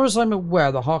 as far as I'm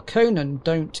aware, the Harkonnen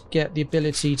don't get the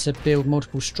ability to build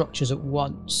multiple structures at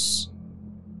once.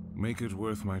 Make it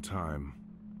worth my time.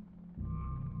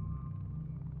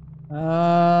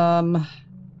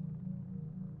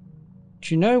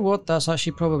 Do you know what? That's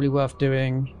actually probably worth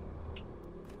doing.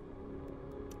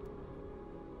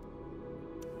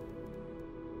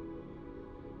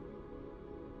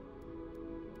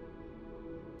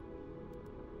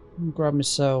 Grab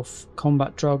myself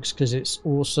combat drugs because it's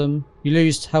awesome. You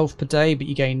lose health per day, but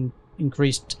you gain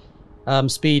increased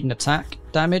speed and attack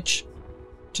damage,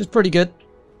 which is pretty good.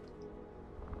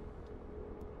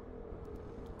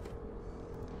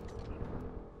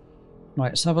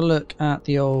 Right, let's have a look at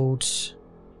the old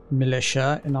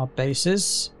militia in our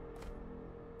bases.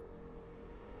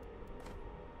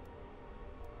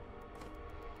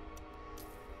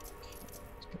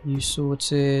 Let's get you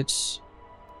sorted.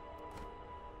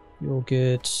 You're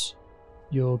good.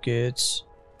 You're good.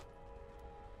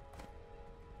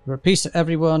 We're at peace to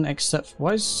everyone except...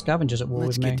 Why is Scavengers at war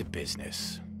Let's with me? get to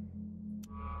business.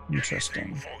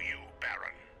 Interesting. For you,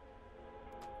 Baron.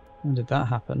 When did that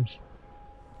happen?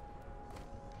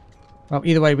 Well,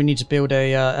 either way, we need to build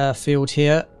a airfield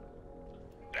here.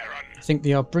 Baron. I think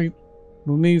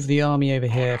we'll move the army over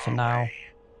here for now.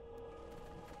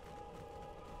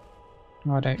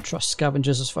 I don't trust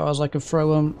Scavengers as far as I can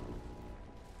throw them.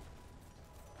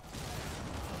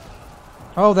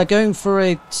 Oh, they're going for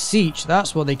a siege.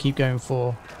 That's what they keep going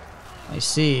for. I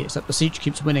see. Except the siege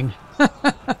keeps winning.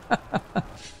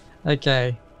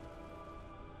 Okay.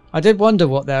 I did wonder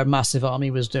what their massive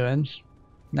army was doing.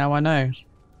 Now I know.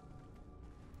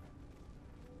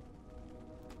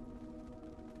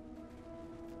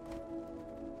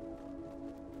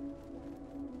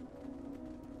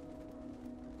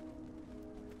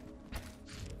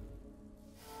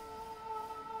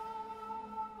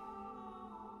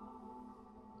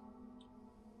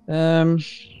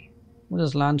 What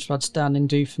does Landshard standing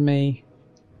do for me?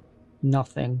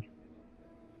 Nothing.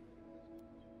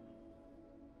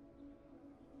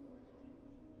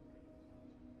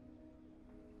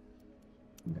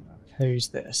 I'm gonna oppose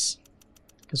this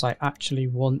because I actually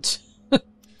want. I'll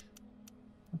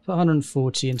put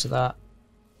 140 into that.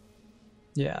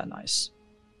 Yeah, nice.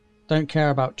 Don't care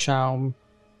about Chaum.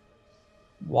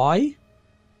 Why?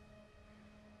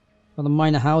 Well, the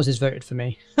minor houses voted for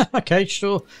me. Okay,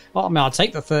 sure. Oh, I mean, I'll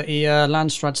take the 30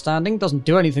 Landstrad standing. Doesn't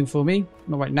do anything for me.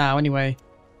 Not right now, anyway.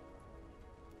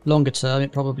 Longer term,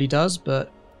 it probably does,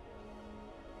 but...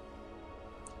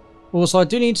 Also, I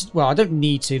do need to... Well, I don't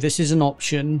need to. This is an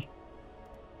option.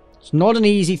 It's not an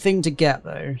easy thing to get,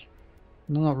 though.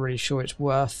 I'm not really sure it's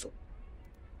worth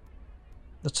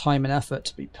the time and effort,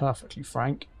 to be perfectly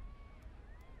frank.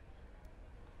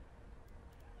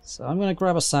 So I'm going to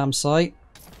grab a SAM site.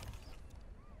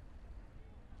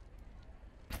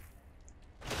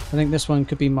 I think this one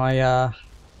could be my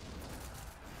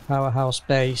powerhouse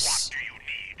base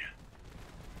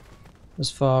as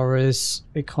far as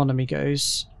economy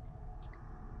goes.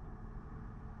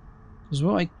 Because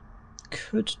what I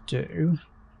could do...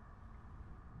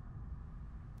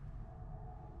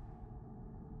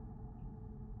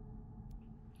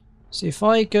 So if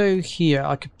I go here,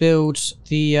 I could build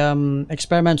the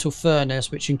experimental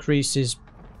furnace, which increases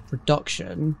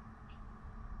production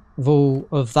of all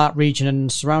of that region and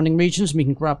surrounding regions. And we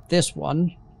can grab this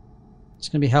one. It's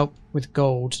going to be help with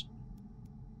gold.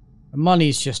 And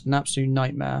money's just an absolute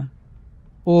nightmare.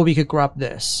 Or we could grab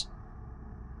this,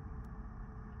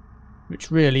 which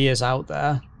really is out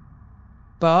there.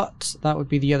 But that would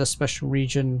be the other special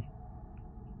region.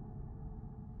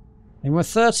 And we're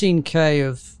 13k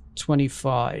of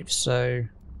 25, so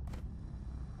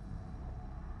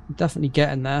definitely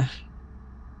getting there.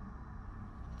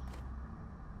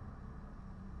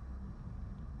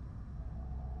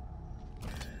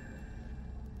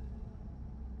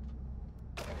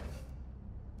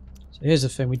 So here's the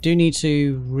thing: we do need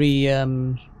to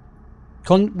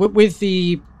with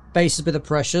the bases with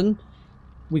oppression,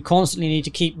 we constantly need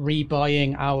to keep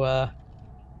rebuying our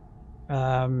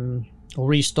or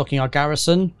restocking our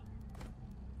garrison.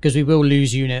 Because we will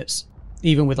lose units,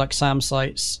 even with like SAM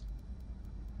sites.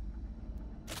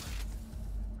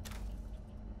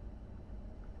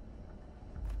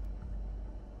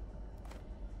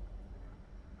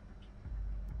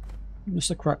 What's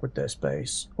the crack with this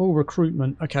base? Oh,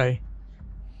 recruitment. Okay.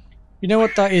 You know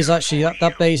what that is actually?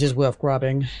 That base is worth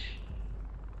grabbing.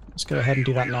 Let's go ahead and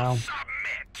do that now.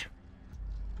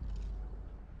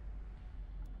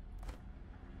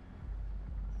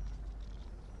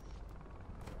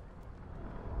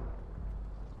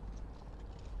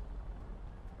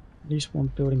 At least one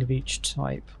building of each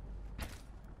type.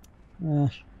 We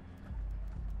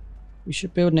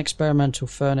should build an experimental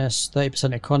furnace,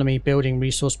 30% economy, building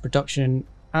resource production,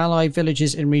 ally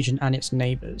villages in region and its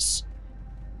neighbours.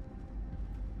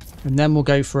 And then we'll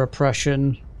go for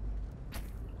oppression.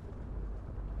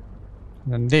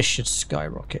 And then this should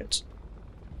skyrocket.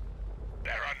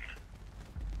 Baron.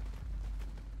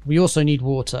 We also need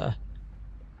water.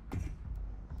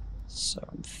 So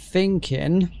I'm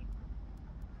thinking...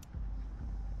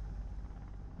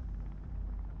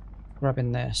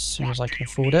 grabbing this as soon as I can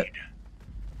afford it.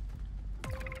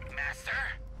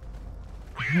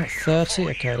 Not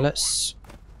 30? Okay, let's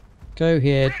go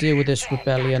here, deal with this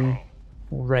rebellion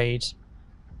or raid.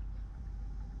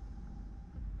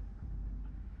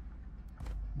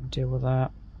 Deal with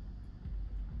that.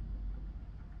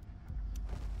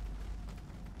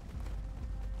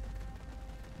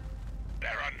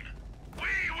 Baron, we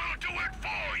will do it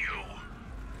for you.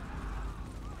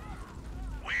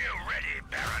 We're ready,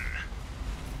 Baron.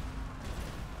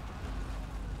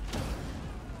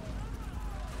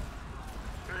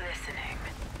 Listening.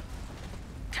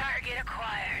 Target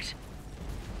acquired.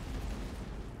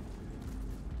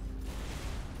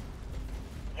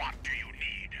 What do you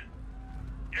need?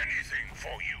 Anything for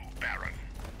you, Baron.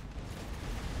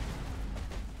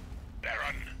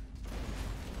 Baron,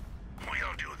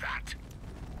 we'll do that.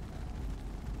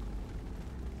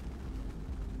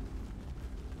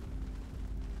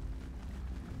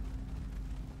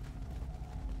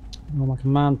 Oh, my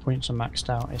command points are maxed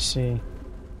out, I see.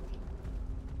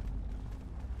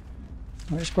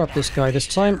 Let's grab this guy this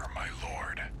time. My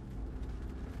lord.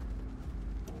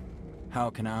 How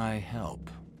can I help?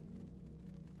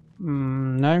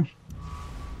 No.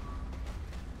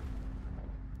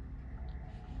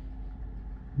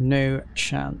 No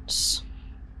chance.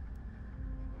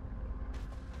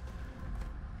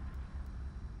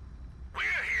 We're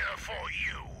here for you.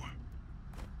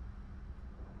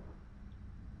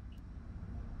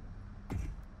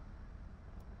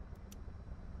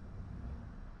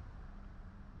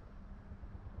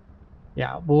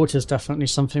 Yeah, water's definitely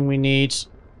something we need.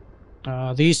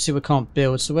 These two we can't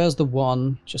build, so where's the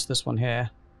one? Just this one here.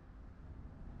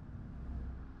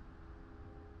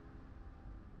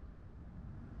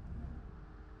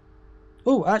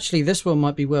 Oh, actually, this one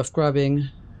might be worth grabbing.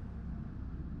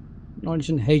 Knowledge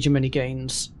and hegemony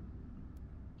gains.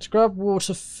 Let's grab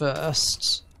water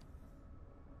first.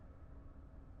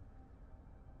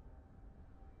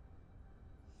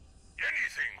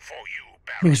 Anything for you,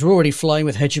 Baron. Because we're already flying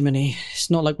with hegemony.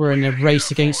 It's not like we're in a race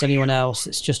against anyone else.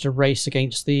 It's just a race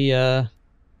against the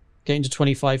getting to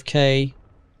 25k.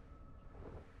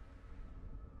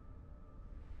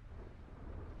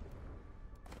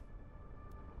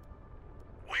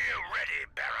 We're ready,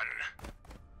 Baron.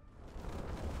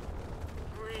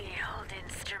 We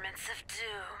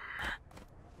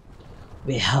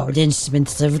We hold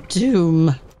instruments of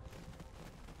doom.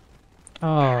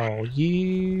 Oh,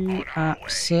 you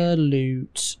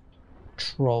absolute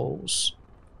trolls.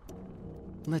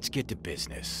 Let's get to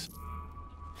business.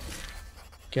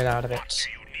 Get out of it.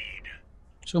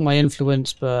 It's all my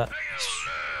influence, but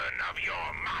Learn of your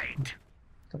might.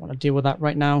 don't want to deal with that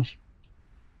right now.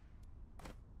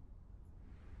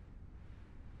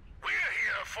 We're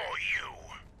here for you.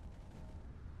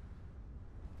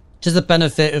 Just the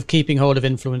benefit of keeping hold of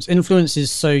influence. Influence is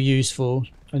so useful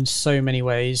in so many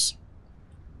ways.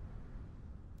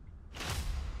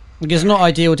 Like, it's not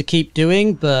ideal to keep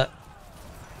doing, but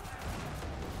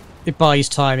it buys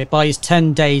time. It buys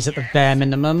 10 days at the bare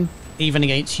minimum, even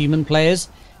against human players.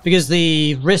 Because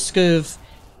the risk of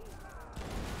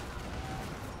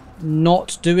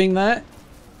not doing that,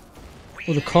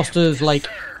 or the cost of, like,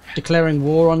 declaring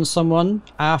war on someone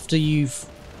after you've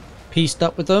pieced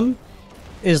up with them,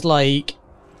 is, like,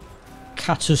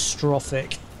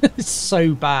 catastrophic. It's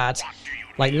so bad.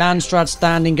 Like, Landstrad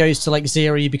standing goes to, like,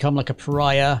 0, you become, like, a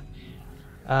pariah.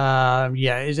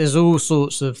 Yeah, there's all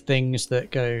sorts of things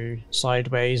that go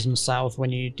sideways and south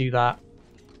when you do that.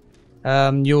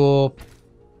 Your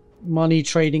money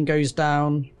trading goes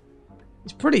down.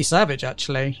 It's pretty savage,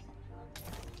 actually.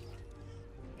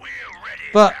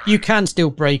 But you can still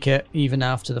break it, even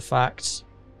after the fact.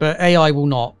 But AI will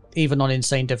not, even on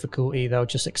insane difficulty. They'll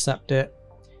just accept it.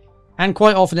 And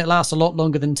quite often it lasts a lot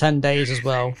longer than 10 days as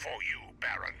well.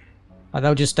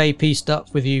 They'll just stay pieced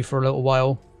up with you for a little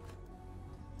while.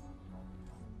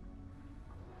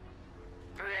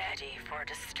 Ready for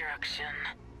destruction.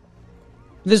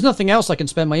 There's nothing else I can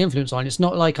spend my influence on. It's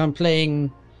not like I'm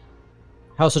playing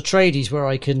House Atreides where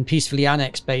I can peacefully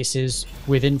annex bases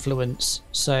with influence.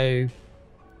 So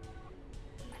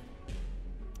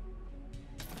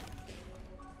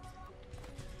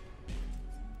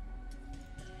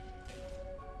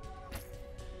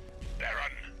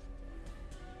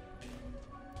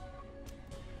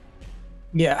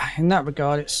yeah, in that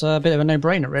regard, it's a bit of a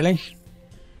no-brainer, really.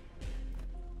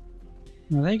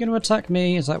 Are they going to attack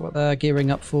me? Is that what they're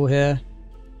gearing up for here?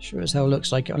 Sure as hell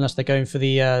looks like it, unless they're going for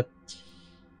the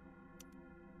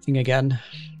thing again.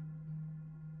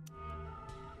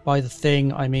 By the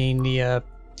thing, I mean the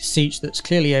siege that's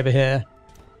clearly over here.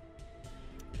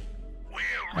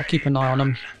 I'll keep an eye on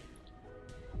them.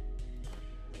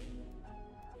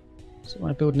 So I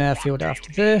want to build an airfield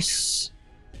after this.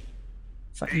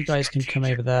 In fact, you guys can come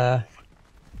over there.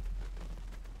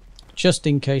 Just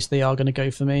in case they are going to go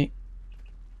for me.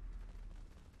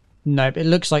 Nope, it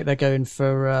looks like they're going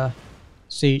for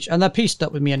siege. And they're pieced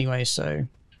up with me anyway, so...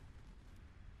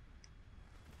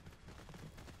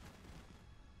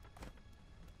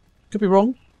 Could be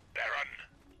wrong.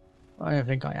 I don't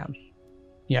think I am.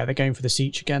 Yeah, they're going for the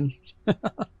siege again. Anything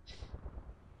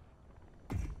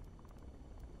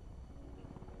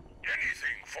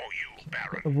for you,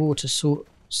 Baron. The water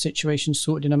situation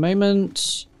sorted in a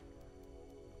moment.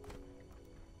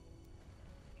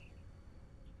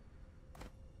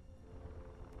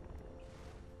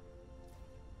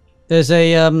 There's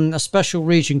a special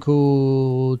region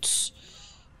called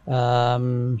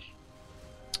what's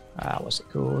it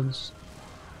called?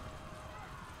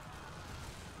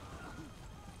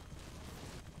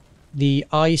 The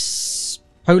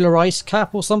polar ice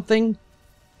cap or something.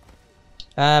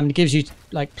 It gives you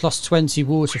like plus 20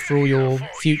 water for all your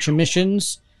future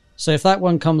missions. So if that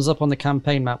one comes up on the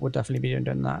campaign map, we'll definitely be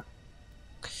doing that.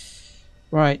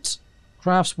 Right,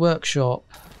 Crafts Workshop.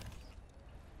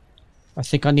 I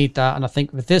think I need that, and I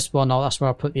think with this one, that's where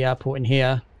I'll put the airport in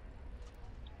here.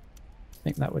 I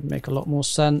think that would make a lot more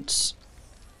sense.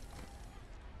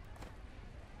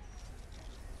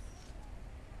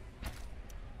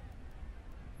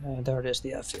 There it is,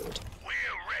 the airfield.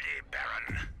 We're ready,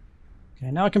 Baron.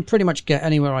 Okay, now I can pretty much get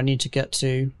anywhere I need to get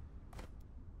to.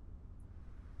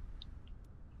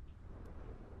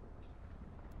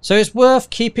 So it's worth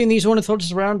keeping these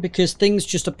ornithologists around because things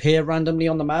just appear randomly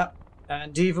on the map.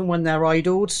 And even when they're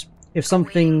idled, if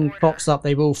something pops up,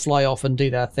 they will fly off and do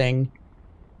their thing.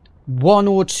 1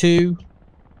 or 2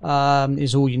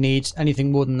 is all you need.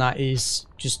 Anything more than that is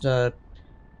just a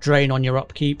drain on your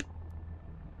upkeep.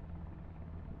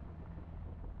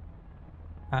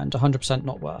 And 100%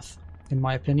 not worth, in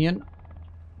my opinion.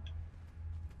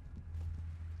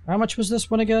 How much was this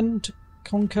one again to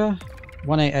conquer?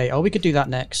 188. Oh, we could do that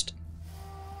next.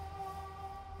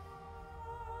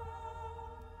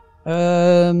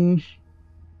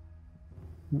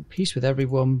 Peace with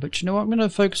everyone, but you know what? I'm going to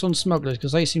focus on smugglers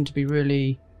because they seem to be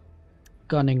really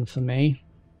gunning for me.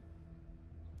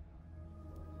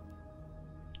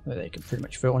 Well, they can pretty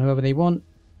much vote on whoever they want,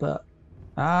 but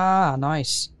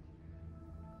nice.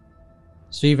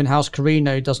 So even House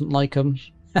Carino doesn't like him.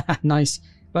 Nice.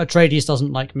 But Atreides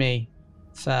doesn't like me.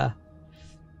 Fair.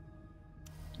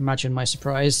 Imagine my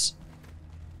surprise.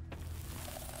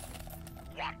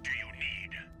 What do you need?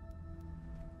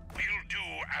 We'll do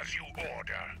as you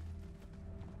order.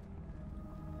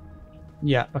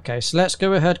 Yeah, okay, so let's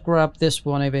go ahead, grab this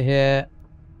one over here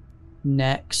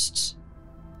next.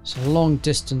 It's a long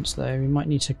distance though, we might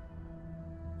need to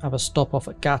have a stop off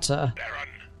at Gata. Baron,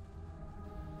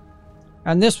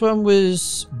 And this one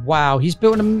was, wow, he's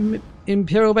built an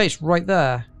Imperial base right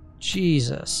there.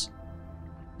 Jesus.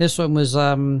 This one was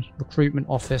recruitment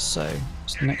office, so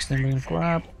it's the next thing we're going to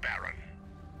grab. Baron.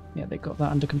 Yeah, they got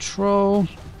that under control.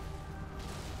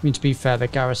 I mean, to be fair, the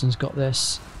garrison's got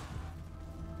this.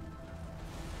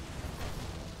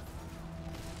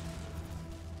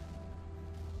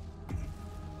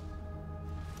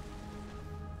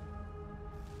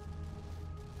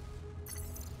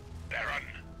 Baron,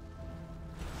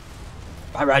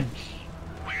 Baron.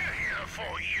 we're here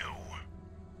for you.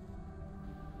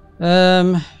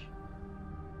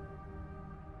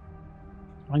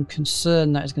 I'm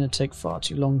concerned that it's going to take far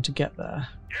too long to get there.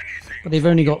 Anything But they've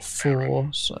only for got you, Baron. 4,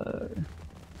 so...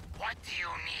 What do you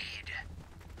need?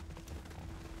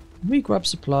 Can we grab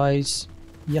supplies?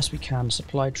 Yes, we can.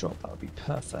 Supply drop. That would be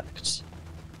perfect.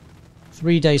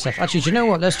 3 days left. Actually, do you know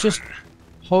what? Let's just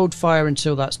hold fire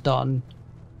until that's done.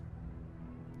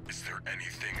 Is there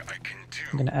anything I can do?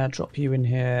 I'm going to airdrop you in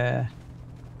here.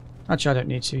 Actually, I don't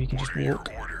need to. You can just What are your walk.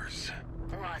 orders?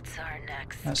 What's our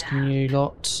next That's step? the new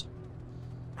lot.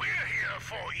 We're here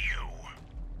for you.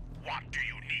 What do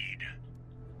you need?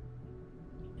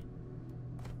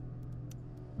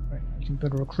 Right, you can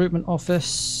build a recruitment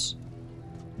office.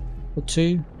 Or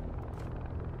 2.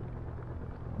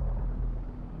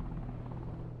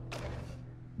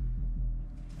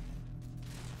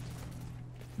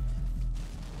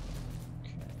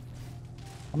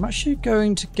 I'm actually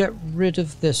going to get rid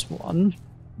of this one.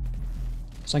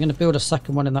 So I'm going to build a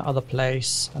second one in that other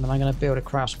place. And then I'm going to build a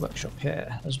crafts workshop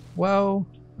here as well.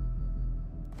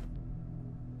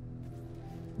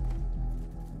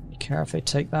 You care if they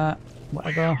take that?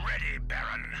 Whatever. Ready,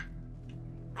 Baron.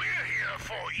 We're here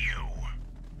for you.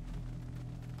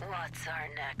 What's our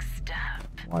next step?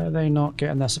 Why are they not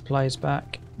getting their supplies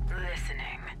back?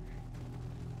 Listening.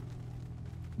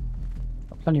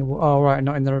 Plenty of... Oh, right,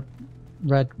 not in the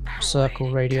red circle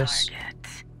Waiting radius. target.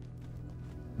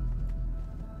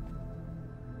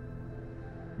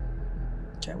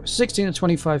 Okay, we're 16 to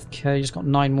 25k, just got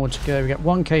 9 more to go. We get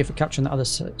 1k for capturing the other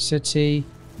city.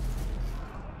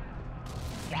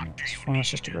 That's fine, it's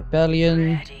just a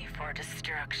rebellion. Ready for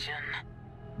destruction.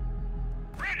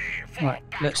 Ready for Right,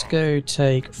 battle. let's go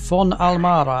take Fon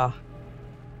Almara.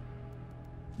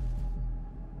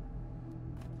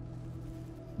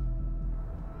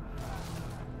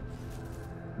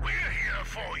 We're here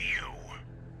for you.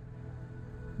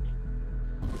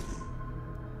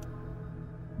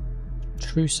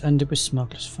 Truce ended with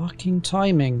smugglers. Fucking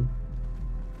timing.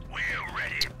 We're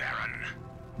ready, Baron.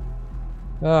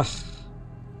 Ugh.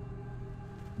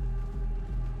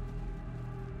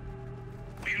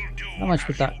 We'll do How much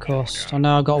would as that you cost? order. I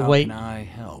know I've got to How wait can I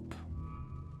help?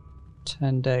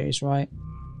 10 days, right?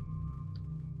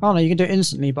 Oh no, you can do it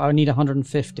instantly, but I need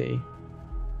 150.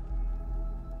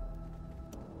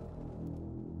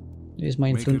 Here's my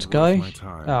Make influence it worth guy. my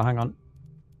time. Oh, hang on.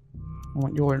 I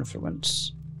want your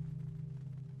influence.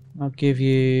 I'll give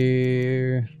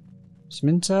you some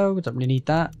intel. Don't really need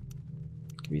that.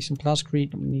 Give you some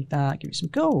plascrete. Don't really need that. Give you some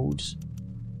gold.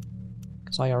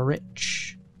 Because I are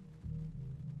rich.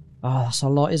 Oh, that's a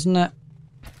lot, isn't it?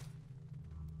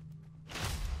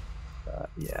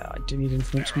 Yeah, I do need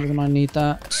influence more than I need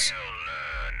that. We'll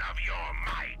learn of your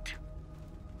might.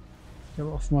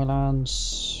 Go off my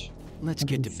lands. Let's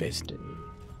get to 150. business.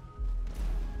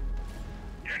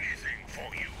 Anything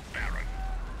for you, Baron.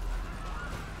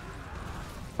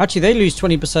 Actually, they lose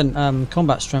 20%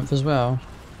 combat strength as well.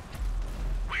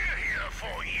 We're here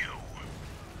for you.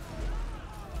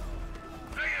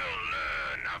 They'll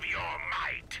learn of your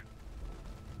might.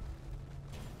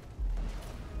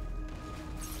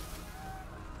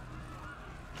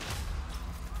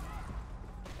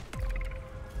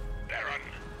 Baron,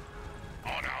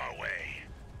 on our way.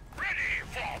 Ready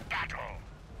for battle.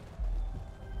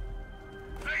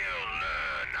 They'll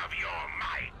learn of your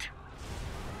might.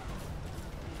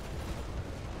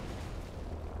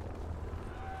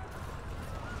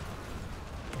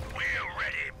 We're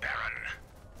ready, Baron.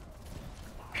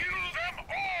 Kill them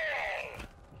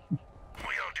all!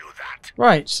 We'll do that.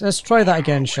 Right, let's try that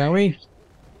again, shall we?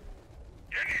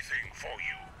 Anything for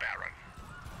you, Baron.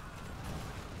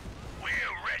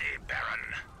 We're ready,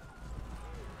 Baron.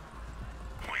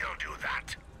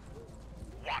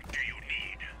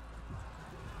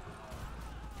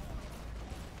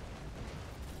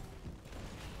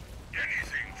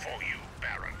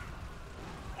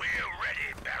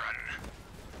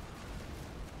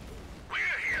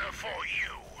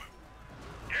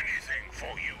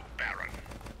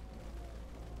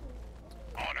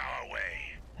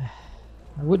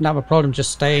 I wouldn't have a problem just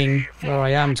staying where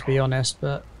I am, to be honest,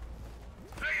 but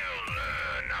They'll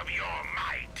learn of your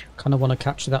might. kind of want to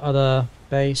capture that other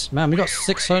base. Man, we got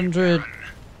 600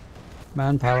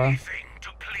 manpower. Anything to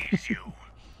please you.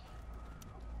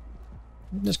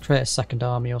 Just create a second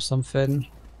army or something.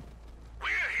 We're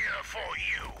here for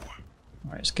you.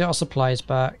 Alright, let's get our supplies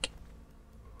back.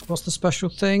 What's the special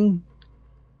thing?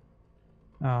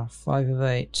 Ah, 5 of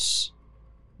 8.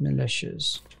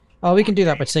 Militias. Oh, we can do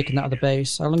that by taking that other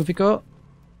base. How long have we got?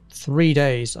 3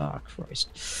 days. Ah, Christ.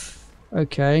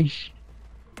 Okay.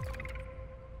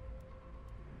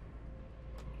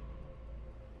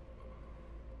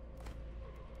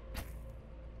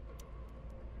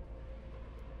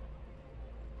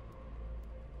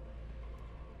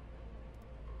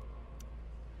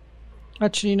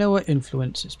 Actually, you know what?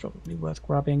 Influence is probably worth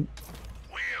grabbing.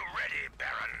 We're ready,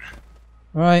 Baron.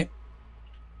 Alright.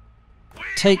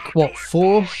 Take what,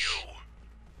 4?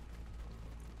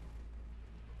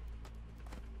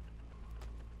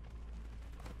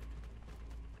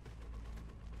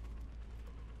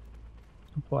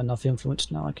 I've got enough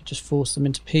influence now. I could just force them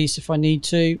into peace if I need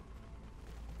to.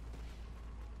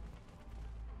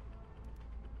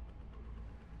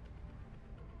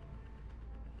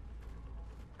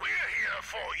 We're here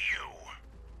for you.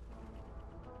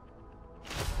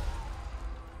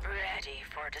 Ready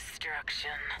for destruction.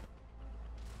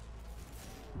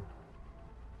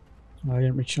 Oh, I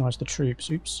didn't recharge the troops.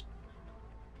 Oops.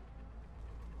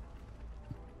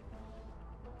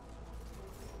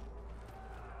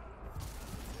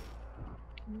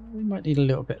 We might need a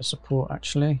little bit of support,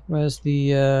 actually. Where's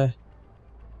the... Baron,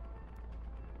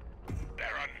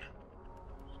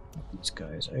 These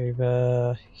guys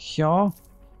over here. what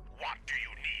do you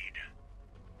need?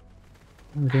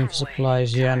 I'm doing for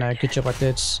supplies. Yeah, no, good job I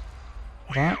did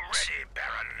We're that. ready,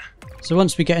 Baron. So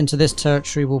once we get into this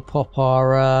territory, we'll pop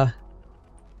our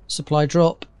supply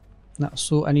drop. That'll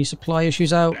sort any supply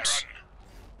issues out.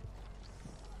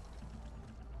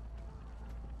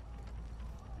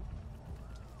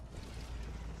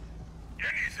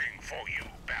 Anything for you,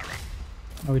 Baron.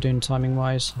 How are we doing timing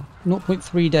wise?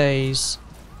 0.3 days.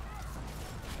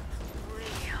 We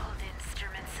hold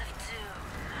instruments of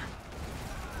doom.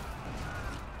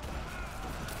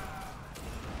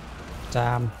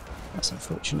 Damn, that's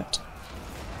unfortunate.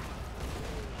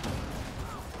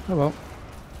 Oh well.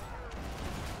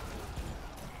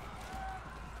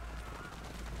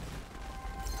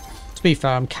 To be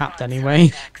fair, I'm capped anyway.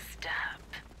 Next step.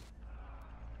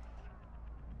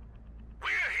 We're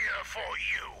here for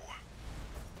you.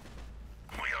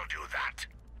 We'll do that.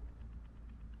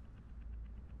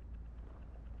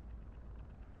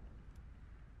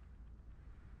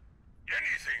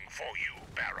 Anything for you,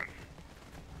 Baron.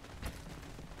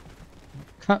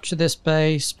 Capture this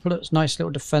base, put a nice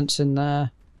little defense in there.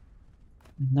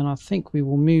 And then I think we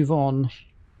will move on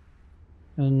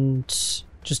and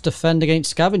just defend against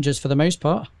scavengers for the most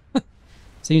part.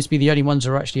 Seems to be the only ones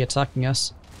who are actually attacking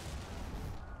us.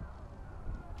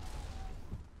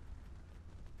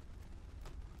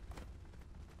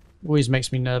 Always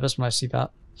makes me nervous when I see that.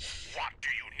 What do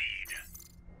you need?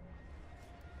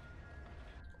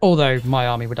 Although my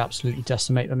army would absolutely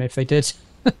decimate them if they did.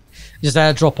 Just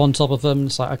airdrop on top of them.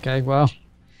 It's like, okay, well.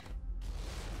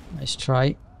 Nice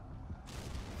try.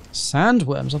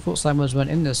 Sandworms? I thought sandworms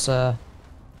weren't in this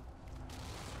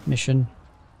mission.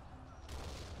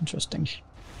 Interesting.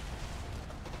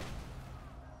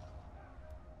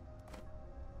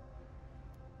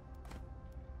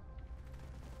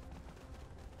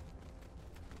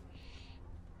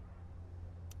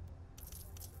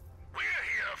 We're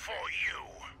here for you.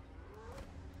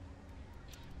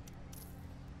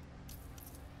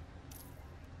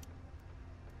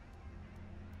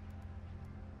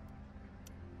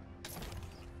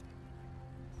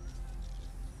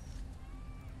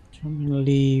 I'm going to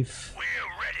leave We're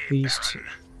ready, these two.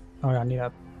 Baron. Oh, yeah, I need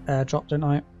a airdrop, don't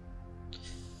I? Okay,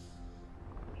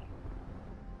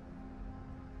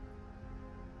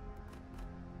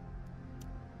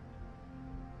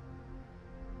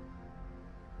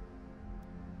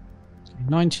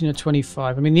 19 or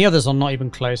 25. I mean, the others are not even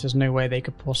close. There's no way they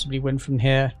could possibly win from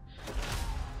here.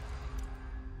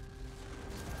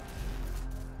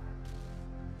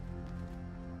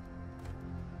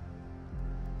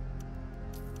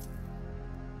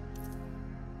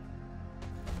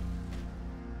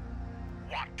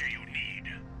 What do you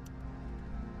need?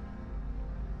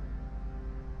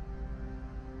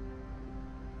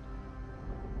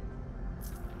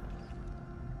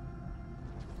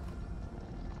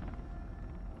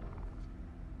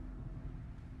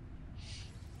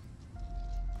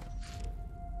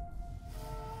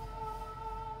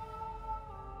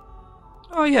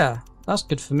 Oh yeah, that's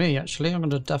good for me actually. I'm going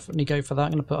to definitely go for that.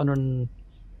 I'm going to put 100 and...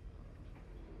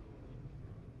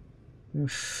 You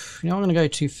know, I'm going to go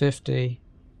 250.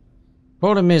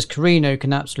 Problem is, Carino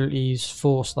can absolutely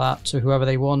force that to whoever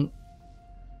they want.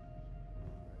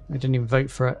 They didn't even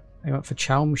vote for it. They went for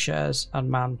Chalm shares and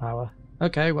manpower.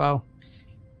 Okay, well,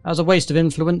 that was a waste of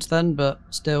influence then, but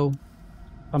still,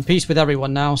 I'm peace with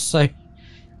everyone now, so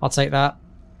I'll take that.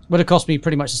 Would have cost me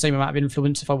pretty much the same amount of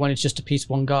influence if I wanted just to peace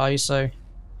one guy, so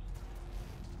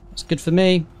that's good for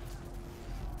me.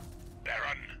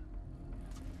 Baron.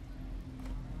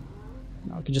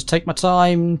 I can just take my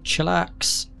time,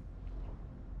 chillax.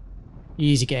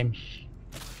 Easy game.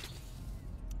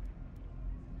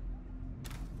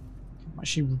 I'm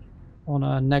actually on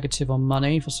a negative on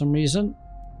money for some reason.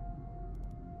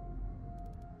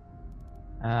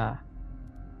 Ah.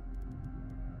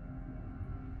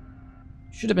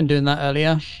 Should have been doing that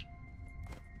earlier.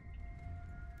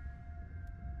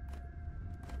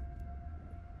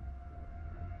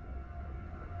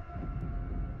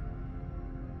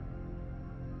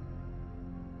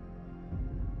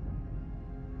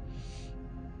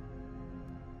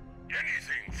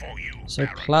 Anything for you, So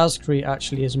Baron. Plascrete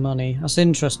actually is money. That's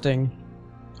interesting.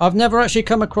 I've never actually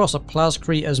come across a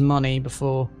Plascrete as money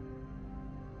before.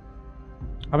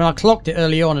 I mean, I clocked it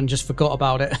early on and just forgot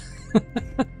about it.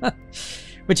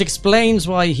 Which explains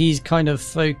why he's kind of...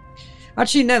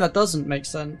 Actually, no, that doesn't make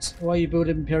sense. Why you build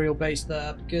an Imperial base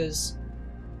there, because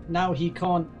now he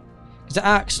can't... Because it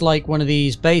acts like one of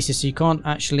these bases, so you can't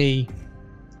actually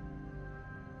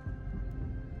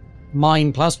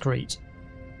mine Plascrete.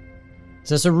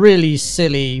 So it's a really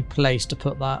silly place to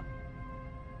put that.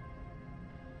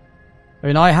 I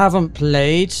mean, I haven't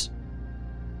played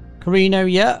Carino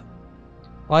yet.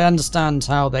 I understand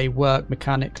how they work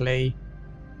mechanically.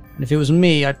 And if it was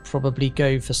me, I'd probably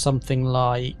go for something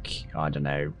like, I don't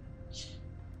know.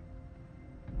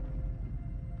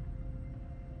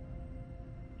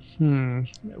 Where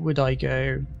would I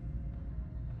go?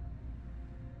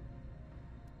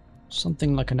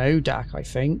 Something like an ODAC, I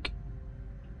think.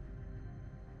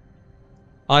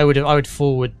 I would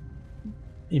forward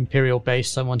Imperial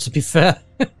base someone, to be fair.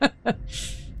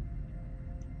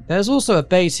 There's also a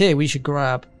base here we should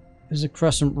grab. There's a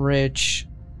Crescent Ridge.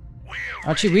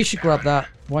 Actually, we should grab that.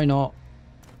 Why not?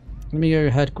 Let me go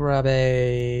ahead, grab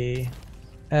a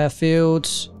airfield.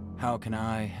 How can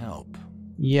I help?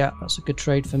 Yeah, that's a good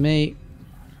trade for me.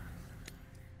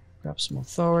 Grab some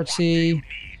authority.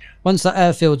 Once that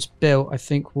airfield's built, I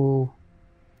think we'll...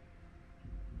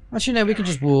 Actually, no, we can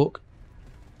just walk.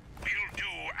 We'll do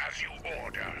as you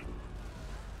order.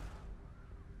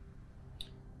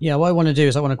 Yeah, what I want to do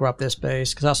is I want to grab this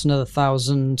base, because that's another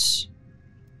 1,000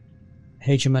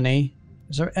 hegemony.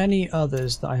 Is there any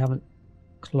others that I haven't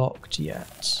clocked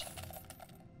yet?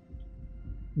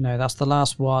 No, that's the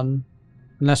last one.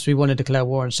 Unless we want to declare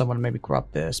war on someone and maybe grab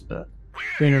this, but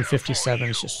 357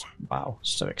 is just, wow,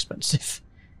 so expensive.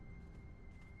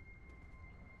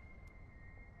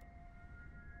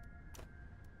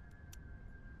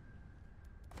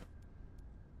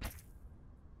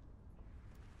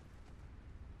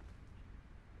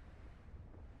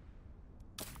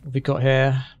 What have we got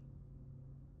here?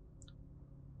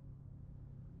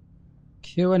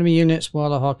 Kill enemy units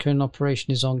while a Harkonnen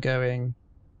operation is ongoing.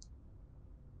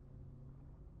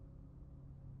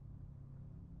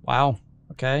 Wow.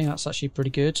 Okay, that's actually pretty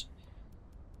good.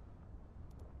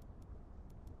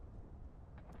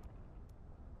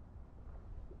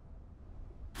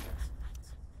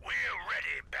 We're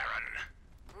ready, Baron.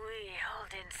 We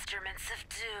hold instruments of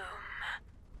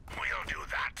doom. We'll do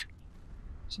that.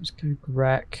 So let's go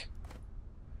Grek.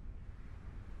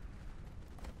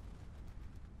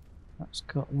 That's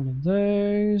got one of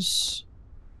those.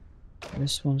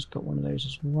 This one's got one of those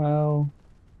as well.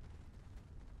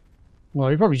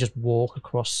 Well, you probably just walk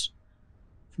across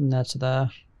from there to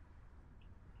there.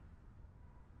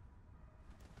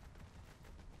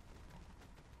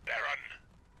 Baron.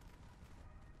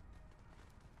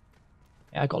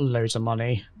 Yeah, I got loads of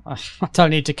money. I don't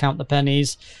need to count the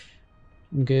pennies.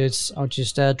 I'm good. I'll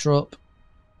just airdrop.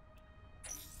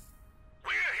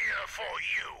 We're here for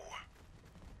you.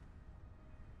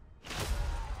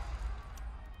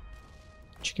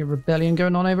 Chicken rebellion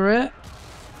going on over here.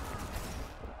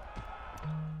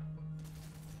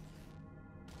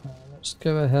 Let's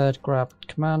go ahead, grab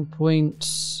command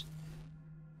points.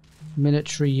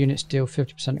 Military units deal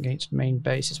 50% against main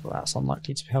bases. Well, that's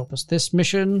unlikely to help us this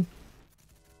mission.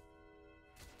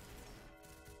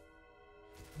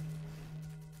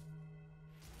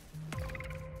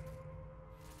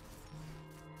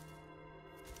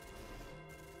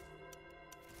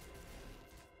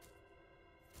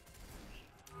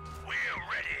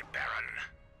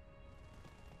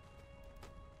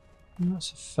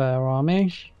 That's a fair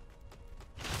army.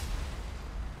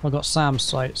 I've got Sam's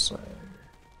sight, so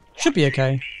should be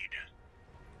okay.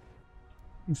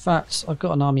 In fact, I've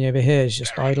got an army over here, it's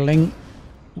just idling.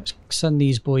 Let's send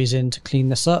these boys in to clean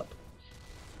this up.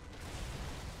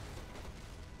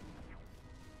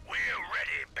 We're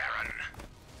ready, Baron.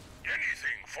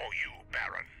 Anything for you,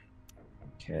 Baron.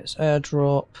 Okay, it's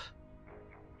airdrop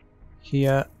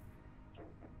here.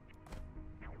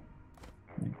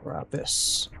 Let me grab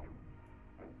this.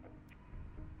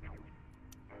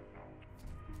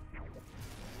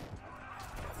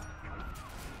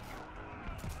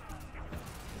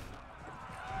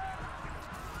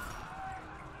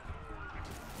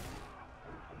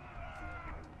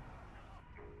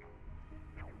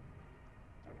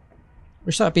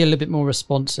 Wish that'd be a little bit more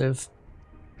responsive.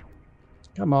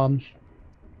 Come on.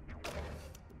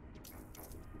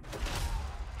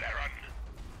 Baron.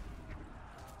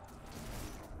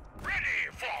 Ready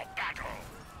for battle.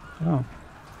 Oh.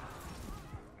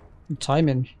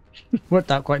 Timing.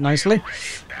 Worked out quite nicely. Ready,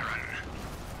 Baron.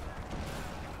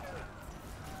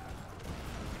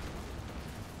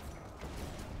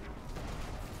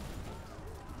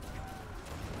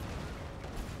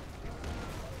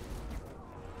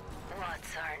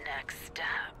 What's our next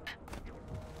step?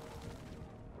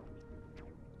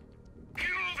 Kill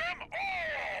them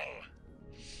all.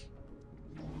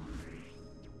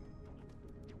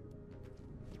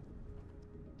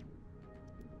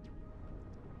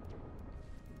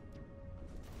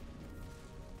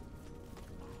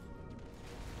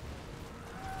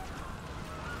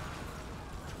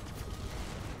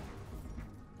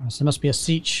 So there must be a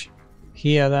siege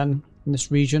here then, in this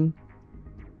region.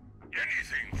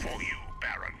 Anything for you,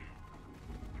 Baron.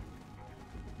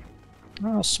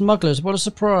 Oh, smugglers, what a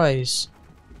surprise.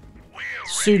 We're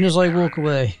As soon as I walk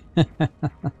away.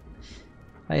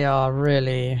 They are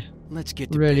really, Let's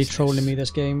get to really business. trolling me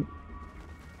this game.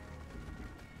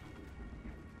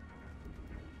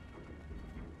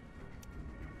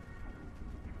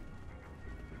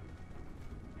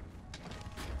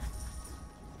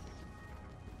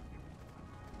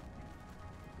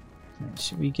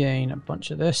 So we gain a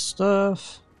bunch of this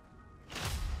stuff.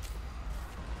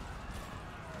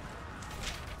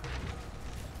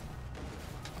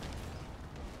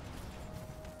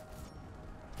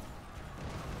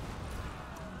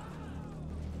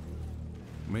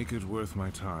 Make it worth my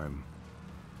time.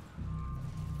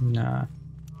 Nah.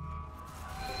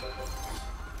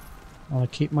 I'll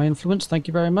keep my influence, thank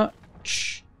you very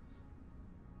much.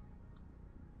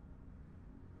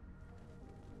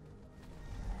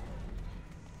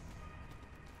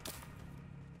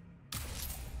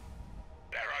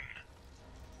 Baron.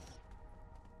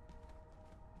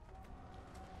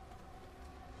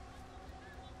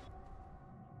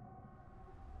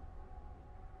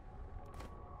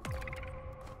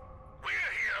 We're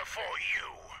here for you.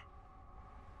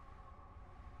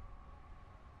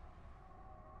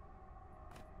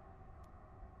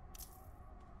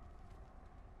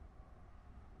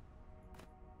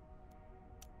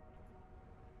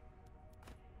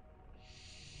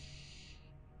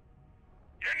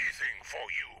 Anything for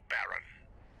you, Baron.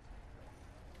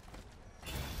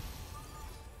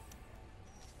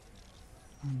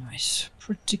 Nice.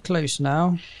 Pretty close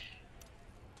now.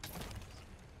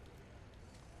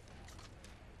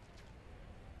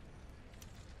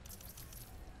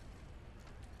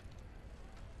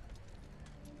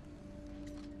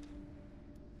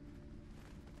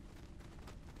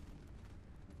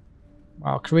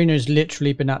 Wow, Karina's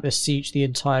literally been at this siege the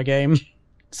entire game.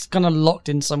 It's kind of locked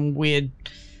in some weird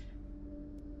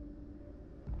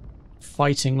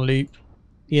fighting loop.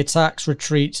 The attacks,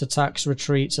 retreats, attacks,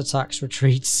 retreats, attacks,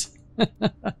 retreats. What do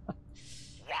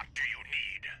you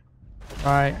need?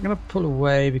 Alright, I'm gonna pull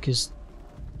away because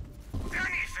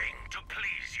Anything to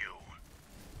please you.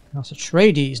 that's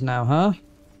Atreides now, huh?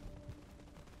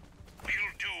 We'll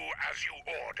do as you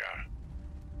order.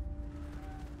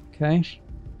 Okay.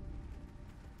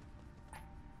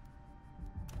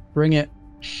 Bring it.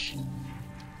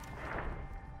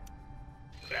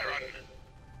 Baron.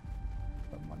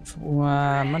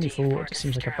 Money for water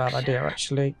seems like a bad idea,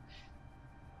 actually.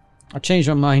 I changed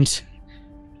my mind.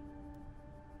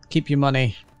 Keep your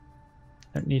money.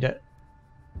 Don't need it.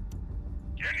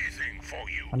 Anything for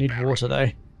you, I need Baron. water, though.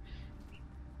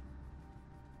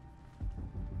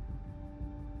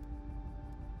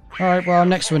 Alright, well, I'm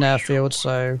next to an airfield,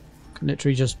 so I can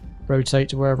literally just rotate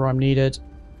to wherever I'm needed.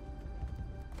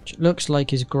 Which looks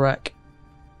like is Grek.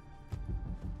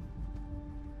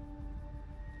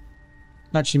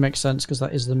 Actually makes sense because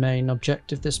that is the main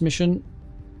objective of this mission.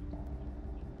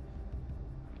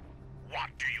 What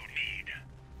do you need?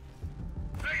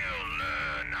 They'll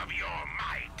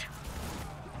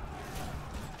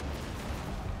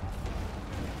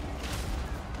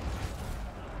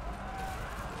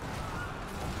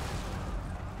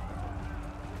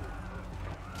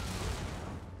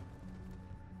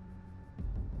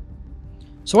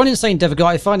So on Insane Devil,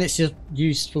 I find it's just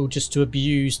useful just to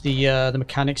abuse the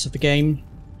mechanics of the game.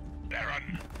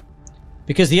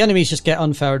 Because the enemies just get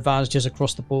unfair advantages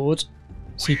across the board.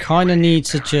 So you kind of need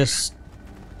to just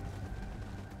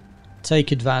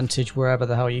take advantage wherever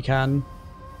the hell you can.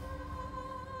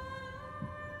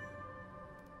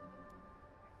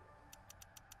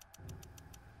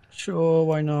 Sure,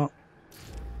 why not?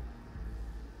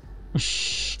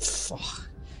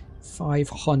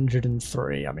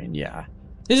 503. I mean, yeah.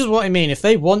 This is what I mean. If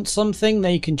they want something,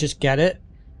 they can just get it.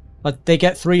 Like, they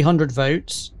get 300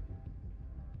 votes.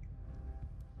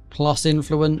 Plus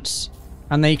influence.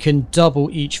 And they can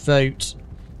double each vote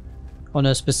on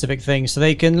a specific thing. So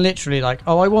they can literally like,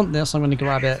 oh, I want this, I'm going to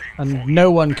grab it. And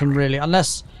no one can really,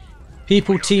 unless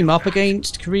people team up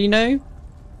against Carino,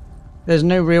 there's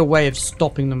no real way of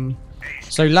stopping them.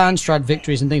 So Landstrad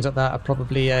victories and things like that are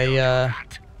probably an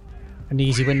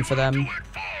easy win for them.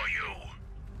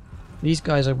 These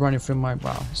guys are running through my,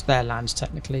 well, it's their lands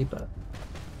technically, but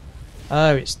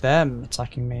oh, it's them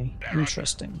attacking me.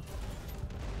 Interesting.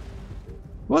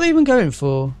 What are they even going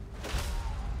for?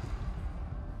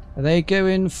 Are they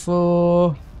going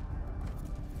for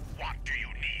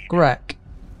Grek?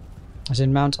 As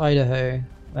in Mount Idaho.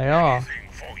 They are.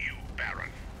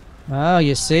 Oh,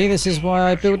 you see, this is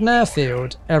why I build an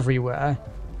airfield everywhere.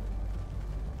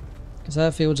 Because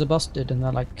airfields are busted and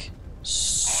they're like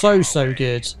so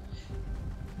good.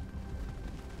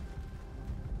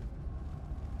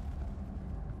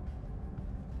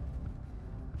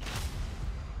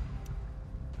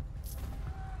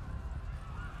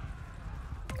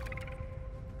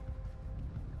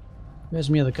 Where's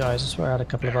my other guys? I swear I had a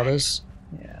couple of others.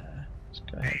 Yeah, let's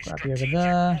go ahead and grab you over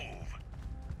there.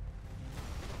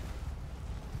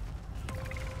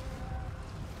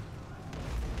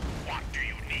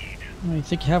 Oh, you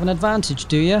think you have an advantage,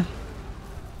 do you?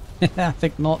 I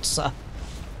think not, sir.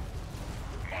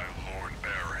 My Lord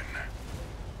Baron.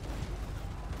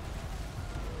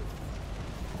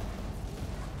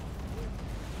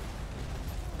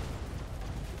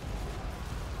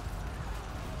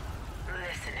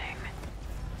 Listening.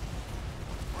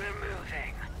 We're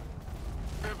moving.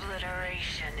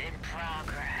 Obliteration in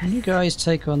progress. Can you guys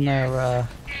take on their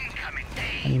Incoming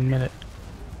any minute?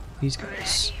 These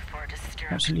guys. Ready for destruction.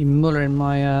 Absolutely mullering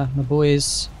my my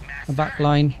boys, my back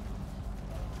line.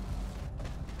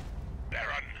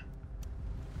 Baron.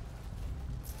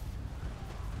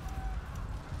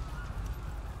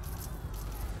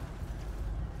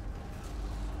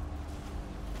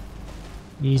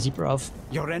 Easy, bruv.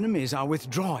 Your enemies are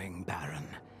withdrawing, Baron.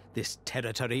 This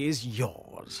territory is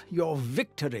yours. Your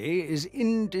victory is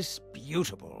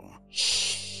indisputable.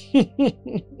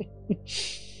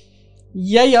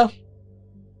 Yeah.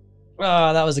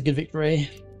 Ah, that was a good victory.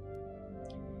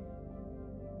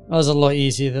 That was a lot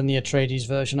easier than the Atreides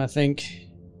version, I think.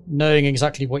 Knowing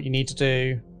exactly what you need to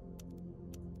do.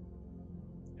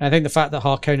 And I think the fact that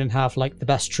Harkonnen have like the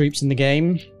best troops in the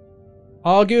game,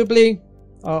 arguably,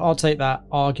 I'll take that.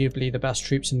 Arguably the best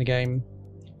troops in the game.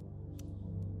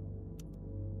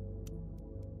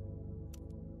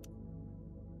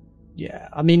 Yeah,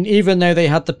 I mean, even though they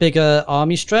had the bigger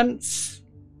army strength,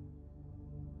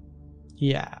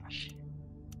 yeah.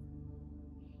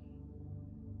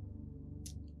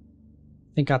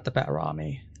 I think I had the better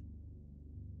army.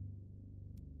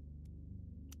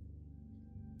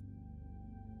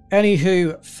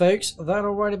 Anywho, folks,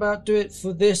 that'll right about do it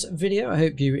for this video. I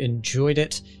hope you enjoyed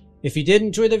it. If you did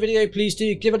enjoy the video, please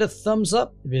do give it a thumbs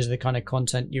up. If it is the kind of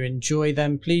content you enjoy,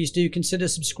 then please do consider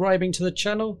subscribing to the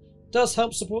channel. It does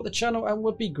help support the channel and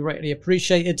would be greatly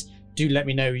appreciated. Do let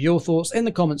me know your thoughts in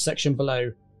the comments section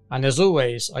below. And as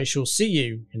always, I shall see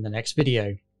you in the next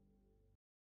video.